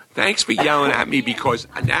know, thanks for yelling at me because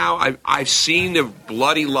now I've seen the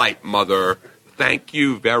bloody light, Mother. Thank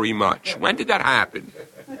you very much." When did that happen?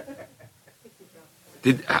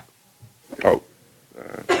 Thanks.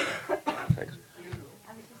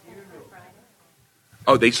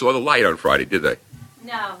 Oh, they saw the light on Friday, did they?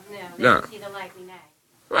 No. They didn't see the light. We nagged.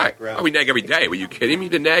 Right. Oh, we nag every day. Were you kidding me?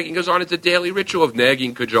 The nagging goes on. It's a daily ritual of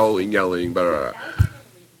nagging, cajoling, yelling, blah, blah, blah.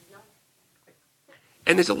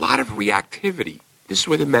 And there's a lot of reactivity. This is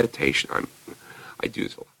where the meditation, I do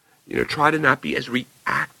this a lot. Try to not be as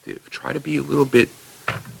reactive. Try to be a little bit,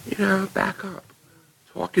 back up.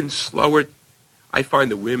 Talking slower. I find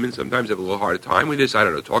the women sometimes have a little harder time with this. I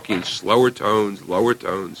don't know, talking in slower tones, lower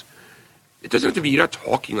tones. It doesn't have to be, you're not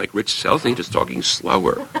talking like Rich Selznick, you're just talking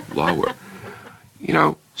slower, lower.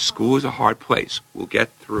 School is a hard place. We'll get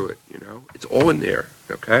through it, It's all in there,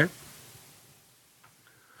 okay?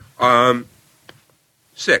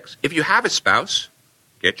 6, if you have a spouse,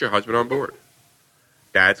 get your husband on board.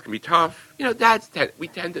 Dads can be tough.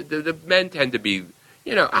 The men tend to be,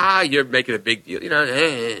 you're making a big deal.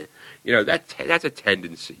 That's a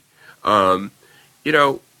tendency.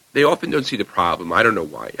 They often don't see the problem. I don't know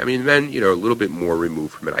why. I mean, men, a little bit more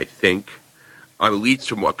removed from it, I think. It leads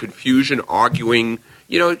to more confusion, arguing.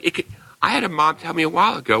 I had a mom tell me a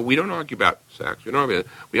while ago, we don't argue about sex. We argue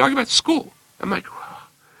about school. I'm like,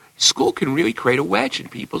 school can really create a wedge in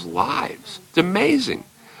people's lives. It's amazing.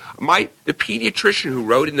 The pediatrician who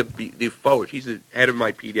wrote in the forward, he's the head of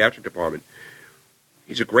my pediatric department.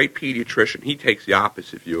 He's a great pediatrician. He takes the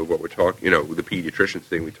opposite view of what we're talking, with the pediatricians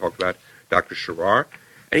thing we talked about, Dr. Sharar.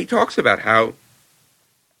 And he talks about how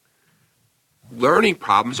learning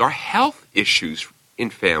problems are health issues in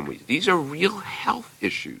families. These are real health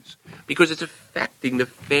issues because it's affecting the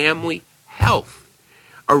family health.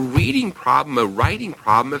 A reading problem, a writing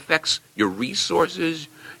problem affects your resources,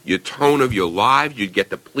 your tone of your lives. You get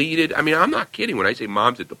depleted. I mean, I'm not kidding when I say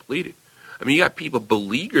moms are depleted. I mean, you got people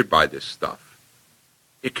beleaguered by this stuff.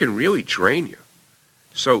 It can really drain you.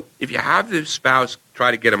 So if you have the spouse,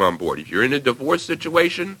 try to get them on board. If you're in a divorce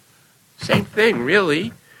situation, same thing,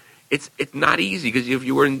 really. It's not easy because if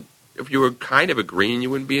you were kind of agreeing, you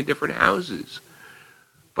wouldn't be in different houses.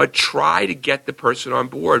 But try to get the person on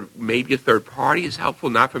board. Maybe a third party is helpful,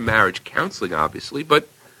 not for marriage counseling, obviously, but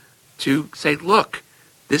to say, look,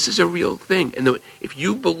 this is a real thing. And if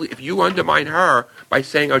you undermine her by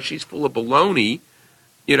saying, oh, she's full of baloney,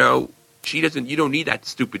 you don't need that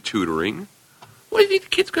stupid tutoring. What do you think the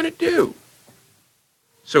kid's going to do?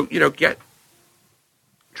 So,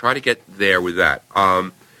 try to get there with that.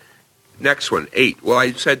 Next one, 8. Well,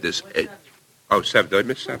 I said this. 7. Did I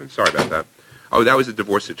miss 7? Sorry about that. Oh, that was a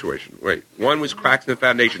divorce situation. Wait. 1 was cracks in the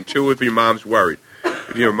foundation. 2, if your mom's worried.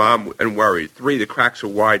 If your mom and worried. 3, the cracks are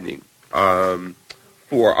widening. 4,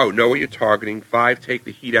 know what you're targeting. 5, take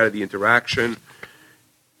the heat out of the interaction.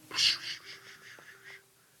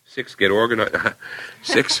 6, get organized.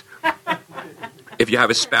 6, if you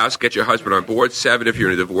have a spouse, get your husband on board. 7, if you're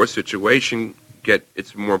in a divorce situation,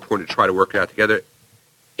 it's more important to try to work it out together.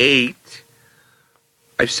 8,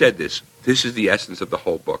 I've said this. This is the essence of the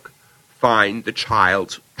whole book. Find the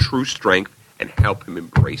child's true strength and help him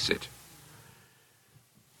embrace it.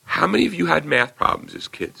 How many of you had math problems as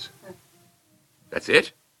kids? That's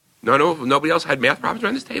it? Nobody else had math problems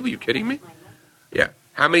around this table? You kidding me? Yeah.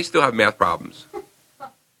 How many still have math problems?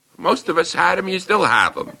 Most of us had them. You still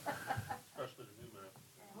have them.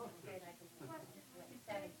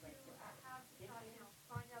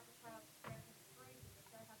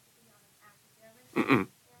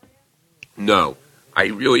 No. I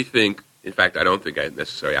really think, in fact, I don't think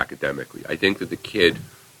necessarily academically. I think that the kid,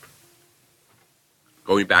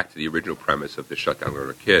 going back to the original premise of the shutdown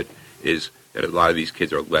learner kid, is that a lot of these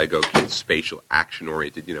kids are Lego kids, spatial,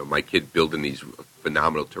 action-oriented. My kid building these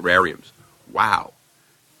phenomenal terrariums. Wow.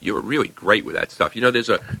 You're really great with that stuff. There's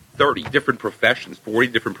 30 different professions, 40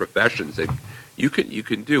 different professions that you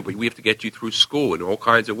can do, but we have to get you through school in all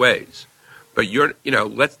kinds of ways. But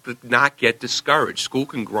let's not get discouraged. School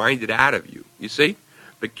can grind it out of you, you see?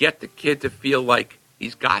 But get the kid to feel like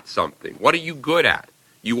he's got something. What are you good at?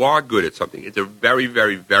 You are good at something. It's a very,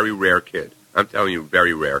 very, very rare kid. I'm telling you,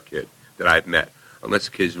 very rare kid that I've met, unless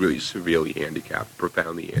a kid is really severely handicapped,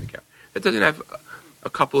 profoundly handicapped, that doesn't have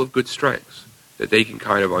a couple of good strengths that they can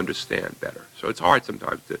kind of understand better. So it's hard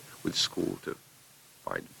sometimes with school to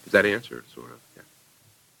find. Does that answer, sort of? Yeah.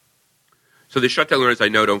 So the shutdown learners I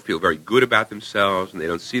know don't feel very good about themselves, and they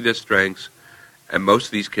don't see their strengths. And most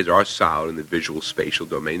of these kids are solid in the visual spatial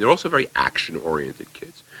domain. They're also very action-oriented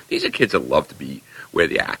kids. These are kids that love to be where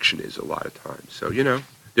the action is a lot of times. So,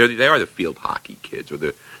 they are the field hockey kids or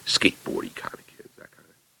the skateboarding kind of kids, that kind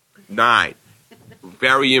of thing. 9,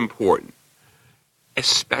 very important,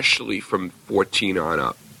 especially from 14 on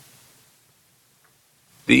up.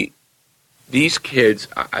 These kids,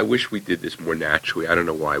 I wish we did this more naturally. I don't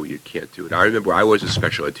know why we can't do it. I remember I was a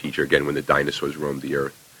special ed teacher, again, when the dinosaurs roamed the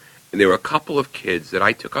earth. And there were a couple of kids that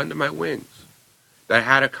I took under my wings that I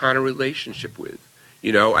had a kind of relationship with.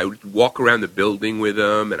 I would walk around the building with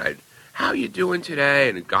them, and how you doing today?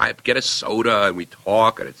 And a guy would get a soda, and we'd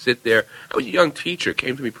talk, and I'd sit there. I was a young teacher. It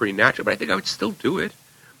came to me pretty natural, but I think I would still do it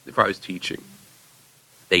if I was teaching.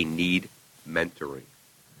 They need mentoring.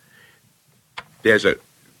 There's a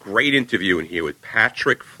great interview in here with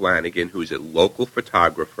Patrick Flanagan, who's a local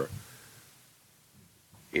photographer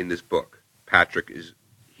in this book.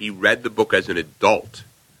 He read the book as an adult,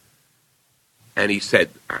 and he said,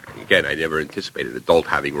 again, I never anticipated an adult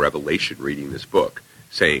having revelation reading this book,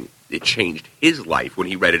 saying it changed his life when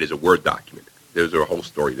he read it as a Word document. There's a whole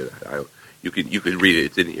story to that. You can read it.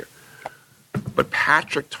 It's in here. But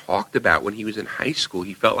Patrick talked about when he was in high school,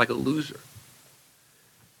 he felt like a loser.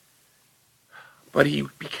 But he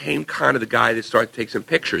became kind of the guy that started to take some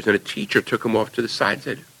pictures, and a teacher took him off to the side and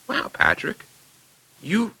said, wow, Patrick,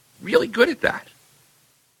 you're really good at that.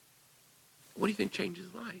 What do you think changed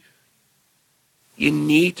his life? You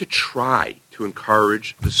need to try to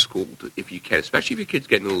encourage the school, if you can, especially if your kid's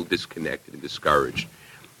getting a little disconnected and discouraged.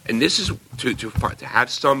 And this is to have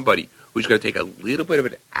somebody who's going to take a little bit of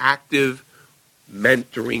an active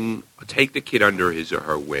mentoring, take the kid under his or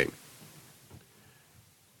her wing.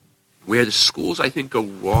 Where the schools, I think, go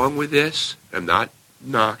wrong with this, I'm not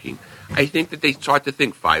knocking, I think that they start to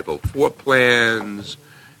think 504 plans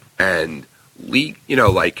and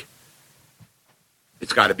like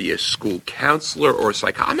it's got to be a school counselor or a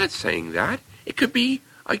psychologist. I'm not saying that. It could be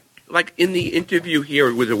like in the interview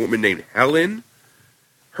here with a woman named Helen.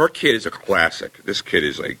 Her kid is a classic. This kid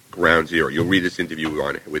is like ground zero. You'll read this interview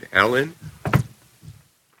with Helen.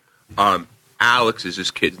 Alex is this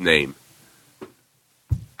kid's name.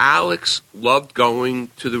 Alex loved going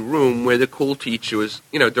to the room where the cool teacher was,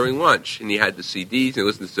 during lunch. And he had the CDs and he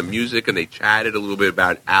listened to some music and they chatted a little bit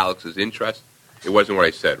about Alex's interest. It wasn't what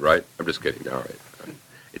I said, right? I'm just kidding. All right.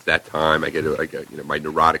 It's that time. I get my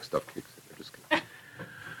neurotic stuff kicks in. I'm just kidding.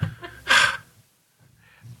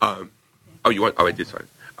 I did sign.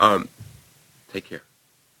 Take care.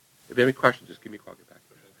 If you have any questions, just give me a call. Get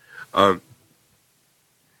back.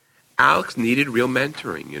 Alex needed real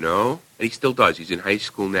mentoring, and he still does. He's in high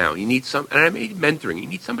school now. He needs and I mean mentoring. He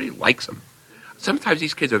needs somebody who likes him. Sometimes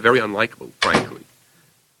these kids are very unlikable, frankly.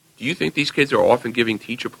 Do you think these kids are often giving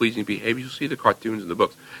teacher-pleasing behavior? You'll see the cartoons in the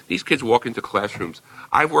books. These kids walk into classrooms.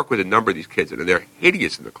 I've worked with a number of these kids, and they're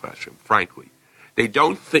hideous in the classroom, frankly. They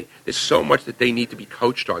don't think there's so much that they need to be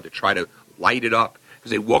coached on to try to light it up,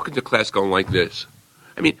 because they walk into class going like this.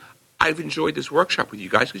 I mean, I've enjoyed this workshop with you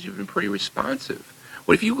guys because you've been pretty responsive.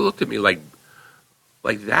 What if you looked at me like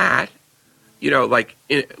that?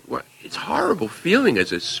 It's a horrible feeling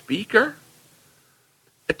as a speaker.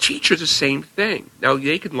 A teacher's the same thing. Now,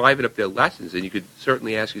 they can liven up their lessons, and you could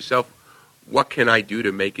certainly ask yourself, what can I do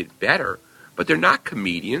to make it better? But they're not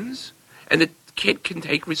comedians, and the kid can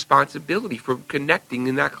take responsibility for connecting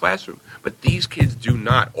in that classroom. But these kids do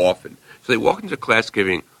not often. So they walk into class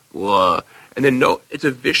giving, and then it's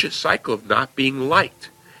a vicious cycle of not being liked.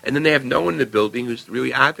 And then they have no one in the building who's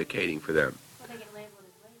really advocating for them. Well, they get labeled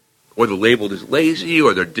as lazy. Or they're labeled as lazy,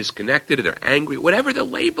 or they're disconnected, or they're angry, whatever they're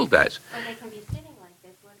labeled as. Or they can be sitting like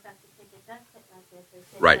this. What about the kid that does sit like this or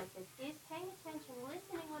sit right. like this? Is paying attention,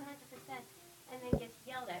 listening 100%, and then gets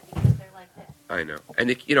yelled at because they're like this. I know. And,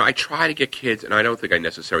 I try to get kids, and I don't think I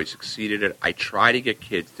necessarily succeeded at it, I try to get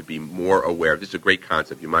kids to be more aware. This is a great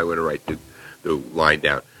concept. You might want to write the line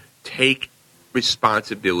down. Take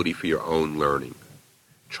responsibility for your own learning.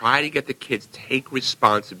 Try to get the kids take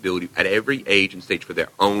responsibility at every age and stage for their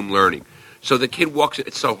own learning. So the kid walks in,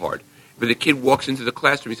 it's so hard, but the kid walks into the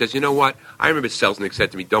classroom, he says, you know what, I remember Selznick said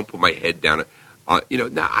to me, don't put my head down.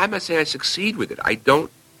 Now I'm not saying I succeed with it. I don't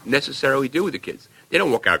necessarily do with the kids. They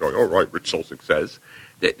don't walk out going, all right, Rich Selznick says.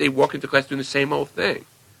 They walk into class doing the same old thing.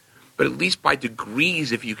 But at least by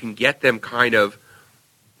degrees, if you can get them kind of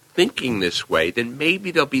thinking this way, then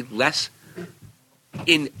maybe they'll be less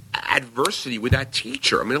in adversity with that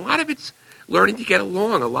teacher. I mean, a lot of it's learning to get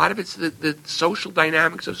along. A lot of it's the social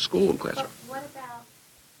dynamics of school and classroom. But what about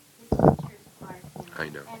the teacher's part? I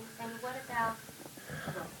know. And what about,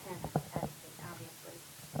 well, parents as obviously,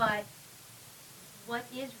 but what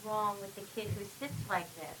is wrong with the kid who sits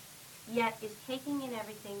like this, yet is taking in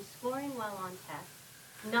everything, scoring well on tests,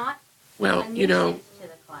 not Well, a nuisance to the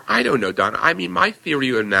class? I don't know, Donna. I mean, my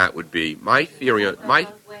theory on that would be,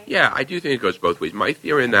 yeah, I do think it goes both ways. My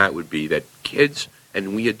theory on that would be that kids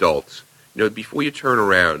and we adults, before you turn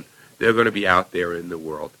around, they're going to be out there in the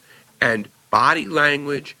world. And body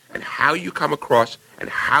language and how you come across and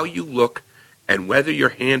how you look and whether your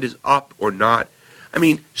hand is up or not. I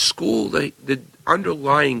mean, school, the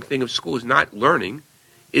underlying thing of school is not learning,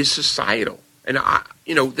 is societal. And,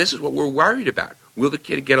 this is what we're worried about. Will the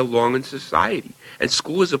kid get along in society? And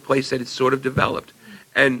school is a place that it's sort of developed.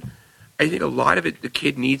 And I think a lot of it, the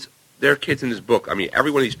kid needs, there are kids in this book. I mean,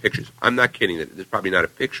 every one of these pictures, I'm not kidding. There's probably not a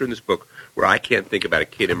picture in this book where I can't think about a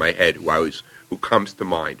kid in my head who comes to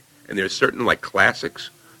mind. And there's certain, classics.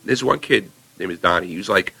 There's one kid, his name is Donnie. He was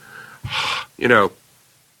like, we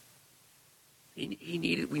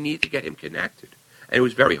needed to get him connected. And it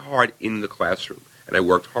was very hard in the classroom. And I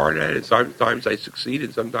worked hard at it. Sometimes I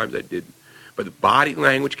succeeded, sometimes I didn't. But the body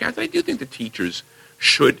language counts. I do think the teachers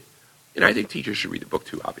should, and I think teachers should read the book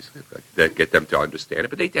too, obviously, that get them to understand it.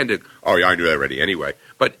 But they tend to, oh yeah, I knew that already anyway.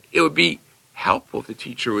 But it would be helpful if the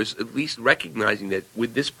teacher was at least recognizing that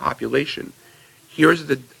with this population, here's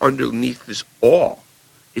underneath this all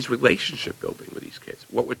is relationship building with these kids.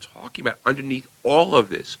 What we're talking about underneath all of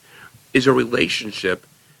this is a relationship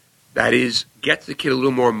that gets the kid a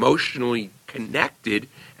little more emotionally connected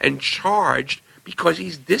and charged because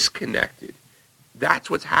he's disconnected.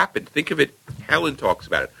 That's what's happened. Think of it, Helen talks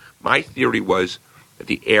about it. My theory was that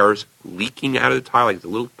the air's leaking out of the tire, like the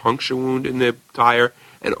little puncture wound in the tire,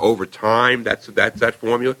 and over time, that's that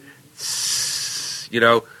formula,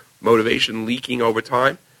 motivation leaking over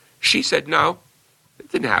time. She said, no,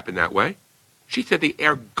 it didn't happen that way. She said the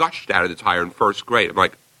air gushed out of the tire in first grade. I'm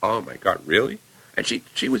like, oh my God, really? And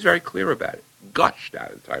she was very clear about it. Gushed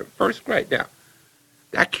out of the tire in first grade. Now,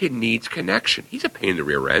 that kid needs connection. He's a pain in the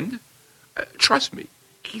rear end. Trust me.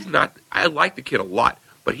 He's not, I like the kid a lot,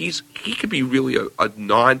 but he could be really a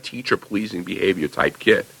non-teacher pleasing behavior type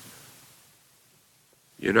kid.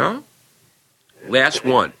 Last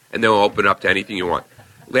one, and then we'll open up to anything you want.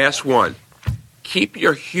 Last one. Keep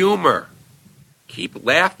your humor. Keep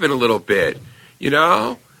laughing a little bit.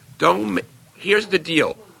 Here's the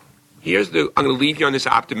deal. I'm going to leave you on this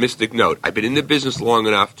optimistic note. I've been in the business long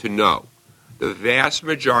enough to know the vast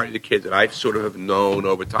majority of the kids that I've sort of have known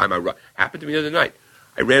over time, happened to me the other night.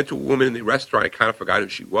 I ran into a woman in the restaurant. I kind of forgot who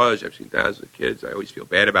she was. I've seen thousands of kids. I always feel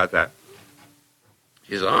bad about that.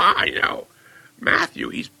 She says, I know. Matthew,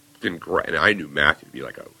 he's been great. And I knew Matthew to be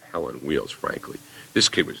like a hell on wheels, frankly. This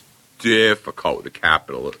kid was difficult with a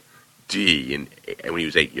capital D and when he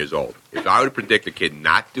was 8 years old. If I would predict a kid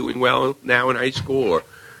not doing well now in high school, it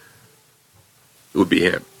would be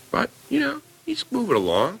him. But, he's moving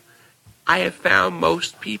along. I have found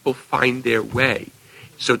most people find their way.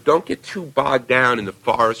 So don't get too bogged down in the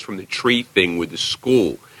forest from the tree thing with the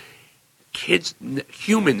school.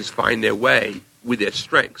 Humans find their way with their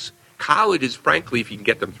strengths. College is, frankly, if you can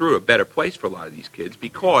get them through, a better place for a lot of these kids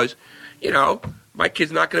because, my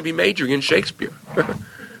kid's not going to be majoring in Shakespeare.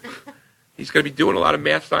 He's going to be doing a lot of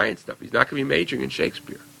math science stuff. He's not going to be majoring in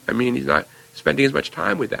Shakespeare. I mean, he's not spending as much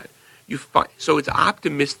time with that. So it's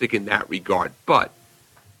optimistic in that regard, but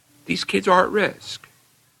these kids are at risk.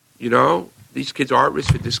 These kids are at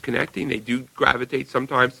risk for disconnecting. They do gravitate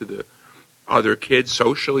sometimes to the other kids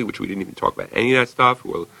socially, which we didn't even talk about any of that stuff,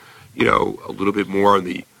 or, a little bit more on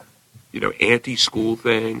the, anti-school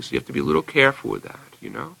things. You have to be a little careful with that,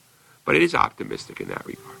 But it is optimistic in that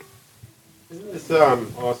regard. Isn't this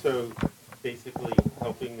also basically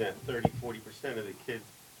helping that 30-40% of the kids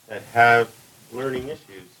that have learning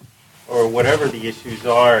issues, or whatever the issues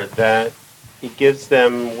are, that it gives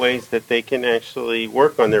them ways that they can actually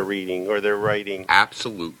work on their reading or their writing?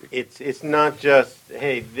 Absolutely. It's not just,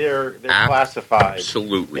 hey, they're classified.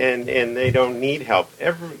 Absolutely. And they don't need help.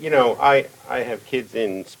 I have kids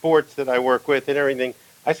in sports that I work with and everything.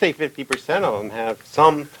 I say 50% of them have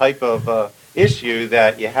some type of issue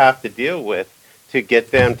that you have to deal with to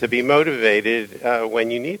get them to be motivated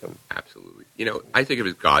when you need them. Absolutely. I think of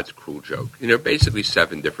it as God's cruel joke. Basically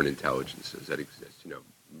 7 different intelligences that exist.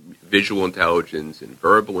 Visual intelligence and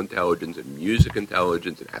verbal intelligence and music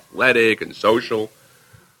intelligence and athletic and social.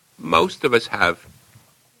 Most of us have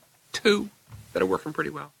 2 that are working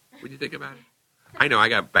pretty well. What do you think about it? I know I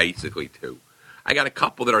got basically 2. I got a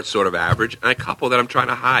couple that are sort of average, and a couple that I'm trying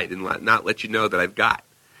to hide and not let you know that I've got,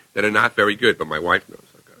 that are not very good, but my wife knows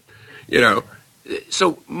I've got. You know,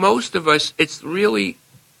 so most of us, it's really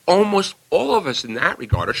almost all of us in that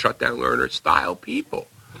regard are shutdown learner style people.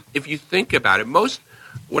 If you think about it,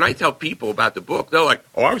 when I tell people about the book, they're like,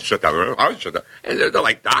 "Oh, I was shut down learner. I was shut down," and they're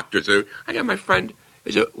like doctors. I got my friend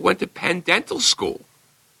went to Penn Dental School.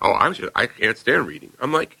 Oh, I can't stand reading.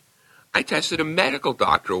 I'm like, I tested a medical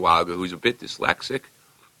doctor a while ago who's a bit dyslexic,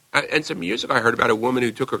 and some years ago I heard about a woman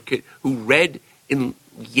who took her kid who read in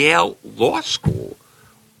Yale Law School,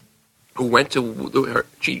 who went to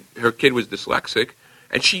her kid was dyslexic,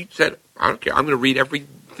 and she said, "I don't care. I'm going to read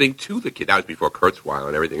everything to the kid." That was before Kurzweil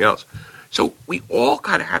and everything else. So we all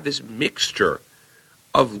kind of have this mixture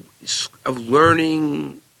of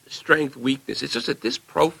learning, strength, weakness. It's just that this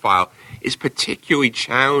profile is particularly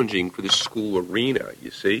challenging for the school arena,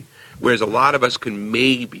 you see? Whereas a lot of us can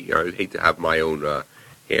maybe, I hate to have my own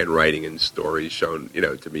handwriting and stories shown,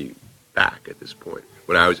 to me back at this point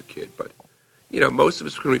when I was a kid. But, most of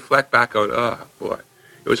us can reflect back on, oh, boy,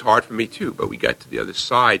 it was hard for me too, but we got to the other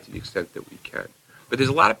side to the extent that we can. But there's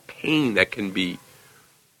a lot of pain that can be,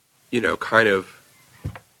 kind of,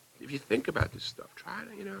 if you think about this stuff, try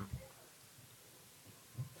to,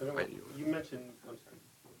 You mentioned, I'm sorry.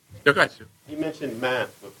 No, go ahead, Sue. You mentioned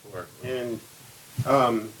math before, and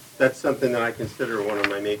that's something that I consider one of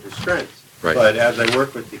my major strengths. Right. But as I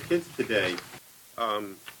work with the kids today,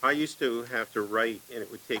 I used to have to write, and it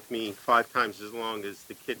would take me 5 times as long as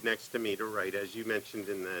the kid next to me to write, as you mentioned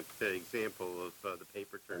in that example of the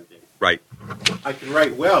paper turned in. Right. I could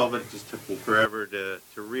write well, but it just took me forever to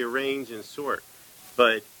rearrange and sort.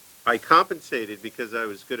 But I compensated because I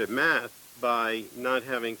was good at math by not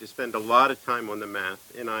having to spend a lot of time on the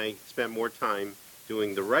math, and I spent more time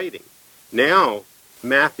doing the writing. Now,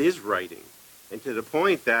 math is writing, and to the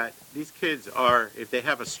point that these kids are, if they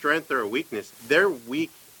have a strength or a weakness, they're weak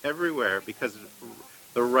everywhere because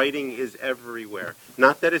the writing is everywhere.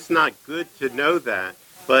 Not that it's not good to know that,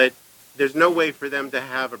 but there's no way for them to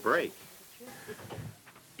have a break.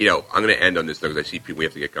 I'm going to end on this though because I see people, we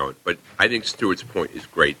have to get going. But I think Stuart's point is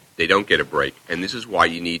great. They don't get a break. And this is why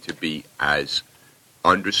you need to be as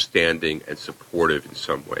understanding and supportive in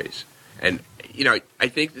some ways. And, I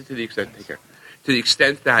think that to the extent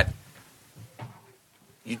that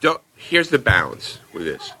you don't, here's the balance with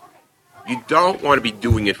this. You don't want to be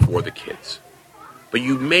doing it for the kids. But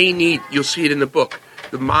you may need, you'll see it in the book,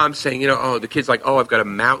 the mom saying, the kid's like, I've got a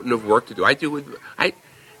mountain of work to do.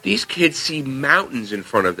 These kids see mountains in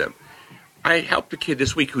front of them. I helped a kid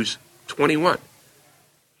this week who's 21.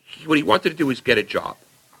 What he wanted to do was get a job.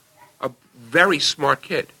 A very smart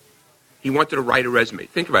kid. He wanted to write a resume.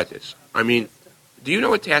 Think about this. I mean, do you know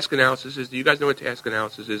what task analysis is? Do you guys know what task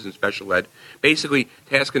analysis is in special ed? Basically,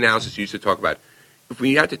 task analysis used to talk about if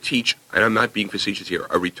we had to teach, and I'm not being facetious here,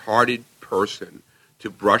 a retarded person to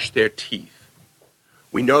brush their teeth.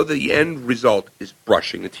 We know the end result is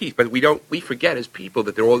brushing the teeth, but we forget as people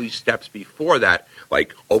that there are all these steps before that,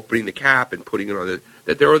 like opening the cap and putting it on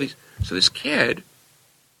that there are all these. So this kid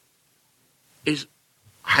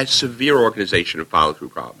has severe organization and follow-through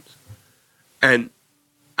problems. And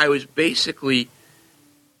I was basically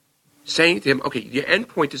saying to him, okay, your end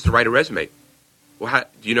point is to write a resume. Well,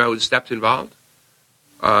 do you know the steps involved?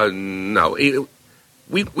 No.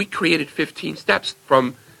 We created 15 steps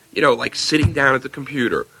from, like sitting down at the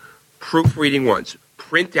computer, proofreading once,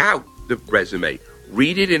 print out the resume,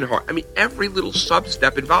 read it in heart. I mean, every little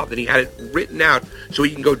sub-step involved, and he had it written out so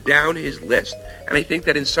he can go down his list. And I think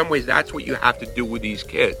that in some ways that's what you have to do with these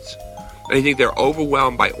kids. And I think they're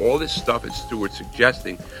overwhelmed by all this stuff that Stuart's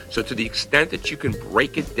suggesting. So to the extent that you can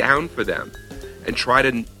break it down for them and try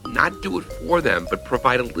to not do it for them, but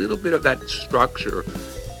provide a little bit of that structure,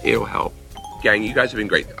 it'll help. Gang, you guys have been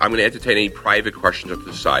great. I'm going to entertain any private questions up to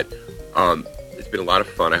the side. It's been a lot of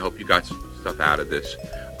fun. I hope you got some stuff out of this.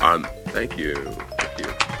 Thank you. Thank you.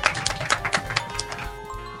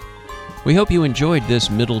 We hope you enjoyed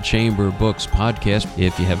this Middle Chamber Books podcast.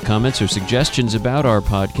 If you have comments or suggestions about our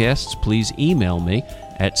podcasts, please email me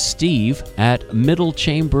at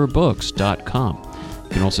steve@middlechamberbooks.com. You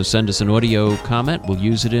can also send us an audio comment. We'll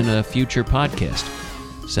use it in a future podcast.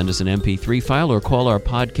 Send us an MP3 file or call our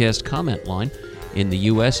podcast comment line. In the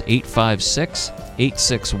U.S.,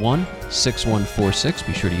 856-861-6146.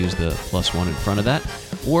 Be sure to use the +1 in front of that.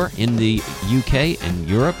 Or in the UK and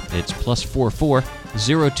Europe, it's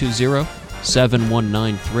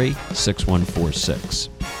 +44-020-7193-6146.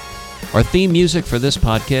 Our theme music for this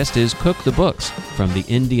podcast is Cook the Books from the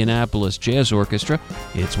Indianapolis Jazz Orchestra.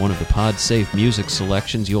 It's one of the PodSafe music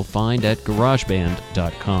selections you'll find at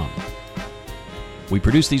GarageBand.com. We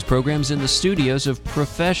produce these programs in the studios of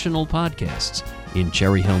Professional Podcasts in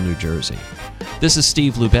Cherry Hill, New Jersey. This is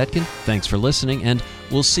Steve Lubetkin. Thanks for listening, and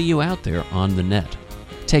we'll see you out there on the net.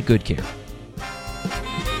 Take good care.